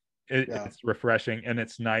Yeah. it's refreshing, and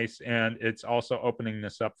it's nice. And it's also opening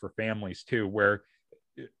this up for families too, where,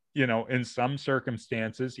 you know, in some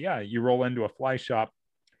circumstances, yeah, you roll into a fly shop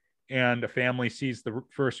and a family sees the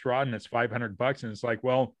first rod and it's $500, and it's like,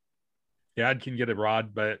 well, dad can get a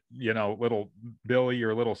rod, but you know, little Billy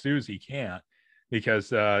or little Susie can't,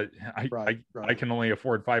 because I can only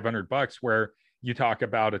afford $500. Where you talk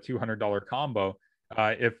about a $200 combo,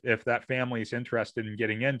 if that family is interested in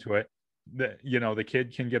getting into it, you know, the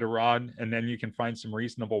kid can get a rod, and then you can find some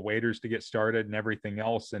reasonable waders to get started and everything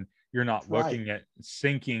else, and you're not looking at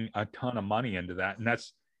sinking a ton of money into that. And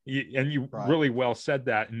that's, and you really well said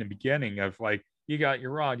that in the beginning of, like, you got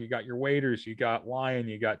your rod, you got your waders, you got line,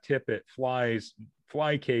 you got tippet, flies,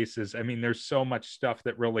 fly cases. I mean, there's so much stuff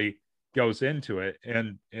that really goes into it.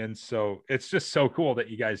 And so it's just so cool that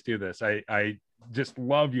you guys do this. I just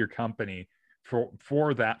love your company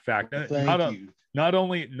for that fact. Thank you. Not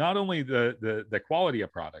only the quality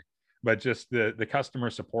of product, but just the customer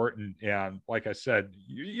support, and like I said,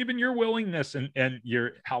 even your willingness and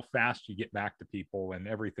your how fast you get back to people and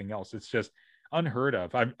everything else. It's just unheard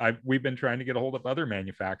of. We've been trying to get a hold of other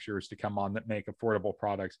manufacturers to come on that make affordable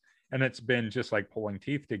products, and it's been just like pulling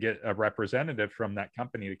teeth to get a representative from that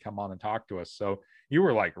company to come on and talk to us. So you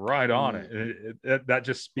were like right on it. That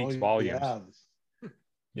just speaks volumes.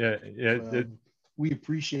 Yeah. We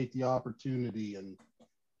appreciate the opportunity, and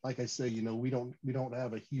like I say, you know, we don't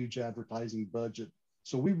have a huge advertising budget,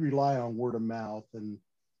 so we rely on word of mouth, and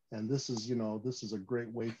this is, you know, this is a great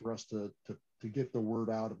way for us to get the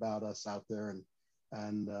word out about us out there,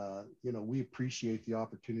 and you know, we appreciate the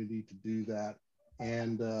opportunity to do that,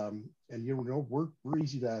 and you know, we're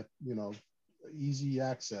easy to, you know, easy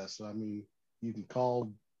access. I mean, you can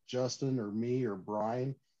call Justin or me or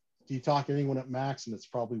Brian. If you talk to anyone at Max, and it's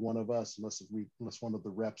probably one of us, unless one of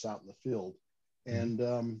the reps out in the field. And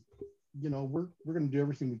you know, we're going to do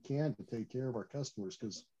everything we can to take care of our customers,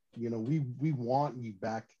 because, you know, we want you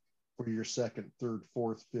back for your second, third,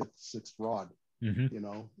 fourth, fifth, sixth rod. You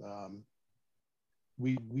know,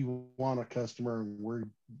 we want a customer, and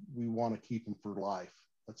we want to keep them for life.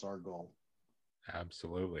 That's our goal.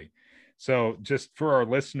 Absolutely. So just for our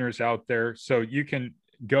listeners out there, so you can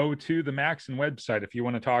go to the Maxon website if you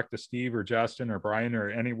want to talk to Steve or Justin or Brian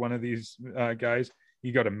or any one of these guys.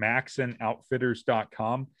 You go to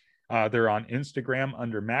maxonoutfitters.com. They're on Instagram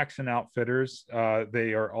under Maxon Outfitters.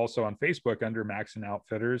 They are also on Facebook under Maxon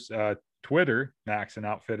Outfitters, Twitter, Maxon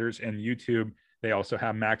Outfitters, and YouTube. They also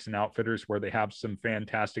have Maxon Outfitters, where they have some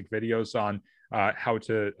fantastic videos on how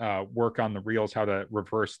to work on the reels, how to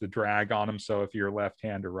reverse the drag on them. So if you're left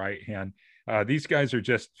hand or right hand, these guys are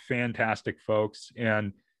just fantastic folks.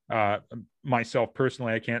 And myself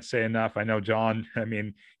personally, I can't say enough. I know John, I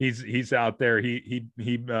mean, he's out there. He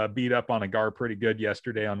beat up on a gar pretty good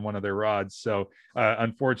yesterday on one of their rods. So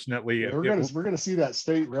unfortunately, we're gonna see that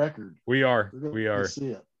state record. We are see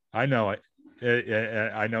it. I know it.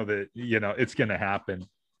 I know that, you know, it's going to happen,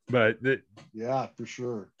 but yeah, for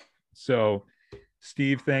sure. So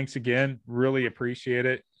Steve, thanks again. Really appreciate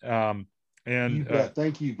it. And you bet.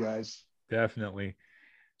 Thank you, guys. Definitely.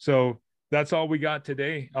 So that's all we got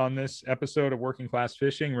today on this episode of Working Class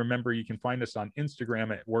Fishing. Remember, you can find us on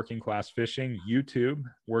Instagram at Working Class Fishing, YouTube,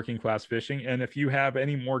 Working Class Fishing. And if you have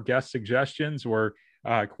any more guest suggestions or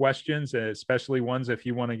questions, especially ones if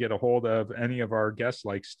you want to get a hold of any of our guests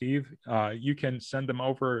like Steve, you can send them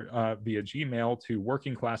over via Gmail to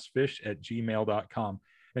workingclassfish@gmail.com.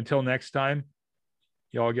 Until next time,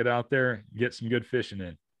 y'all get out there, get some good fishing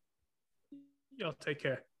in. Y'all take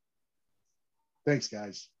care. Thanks,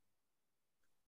 guys.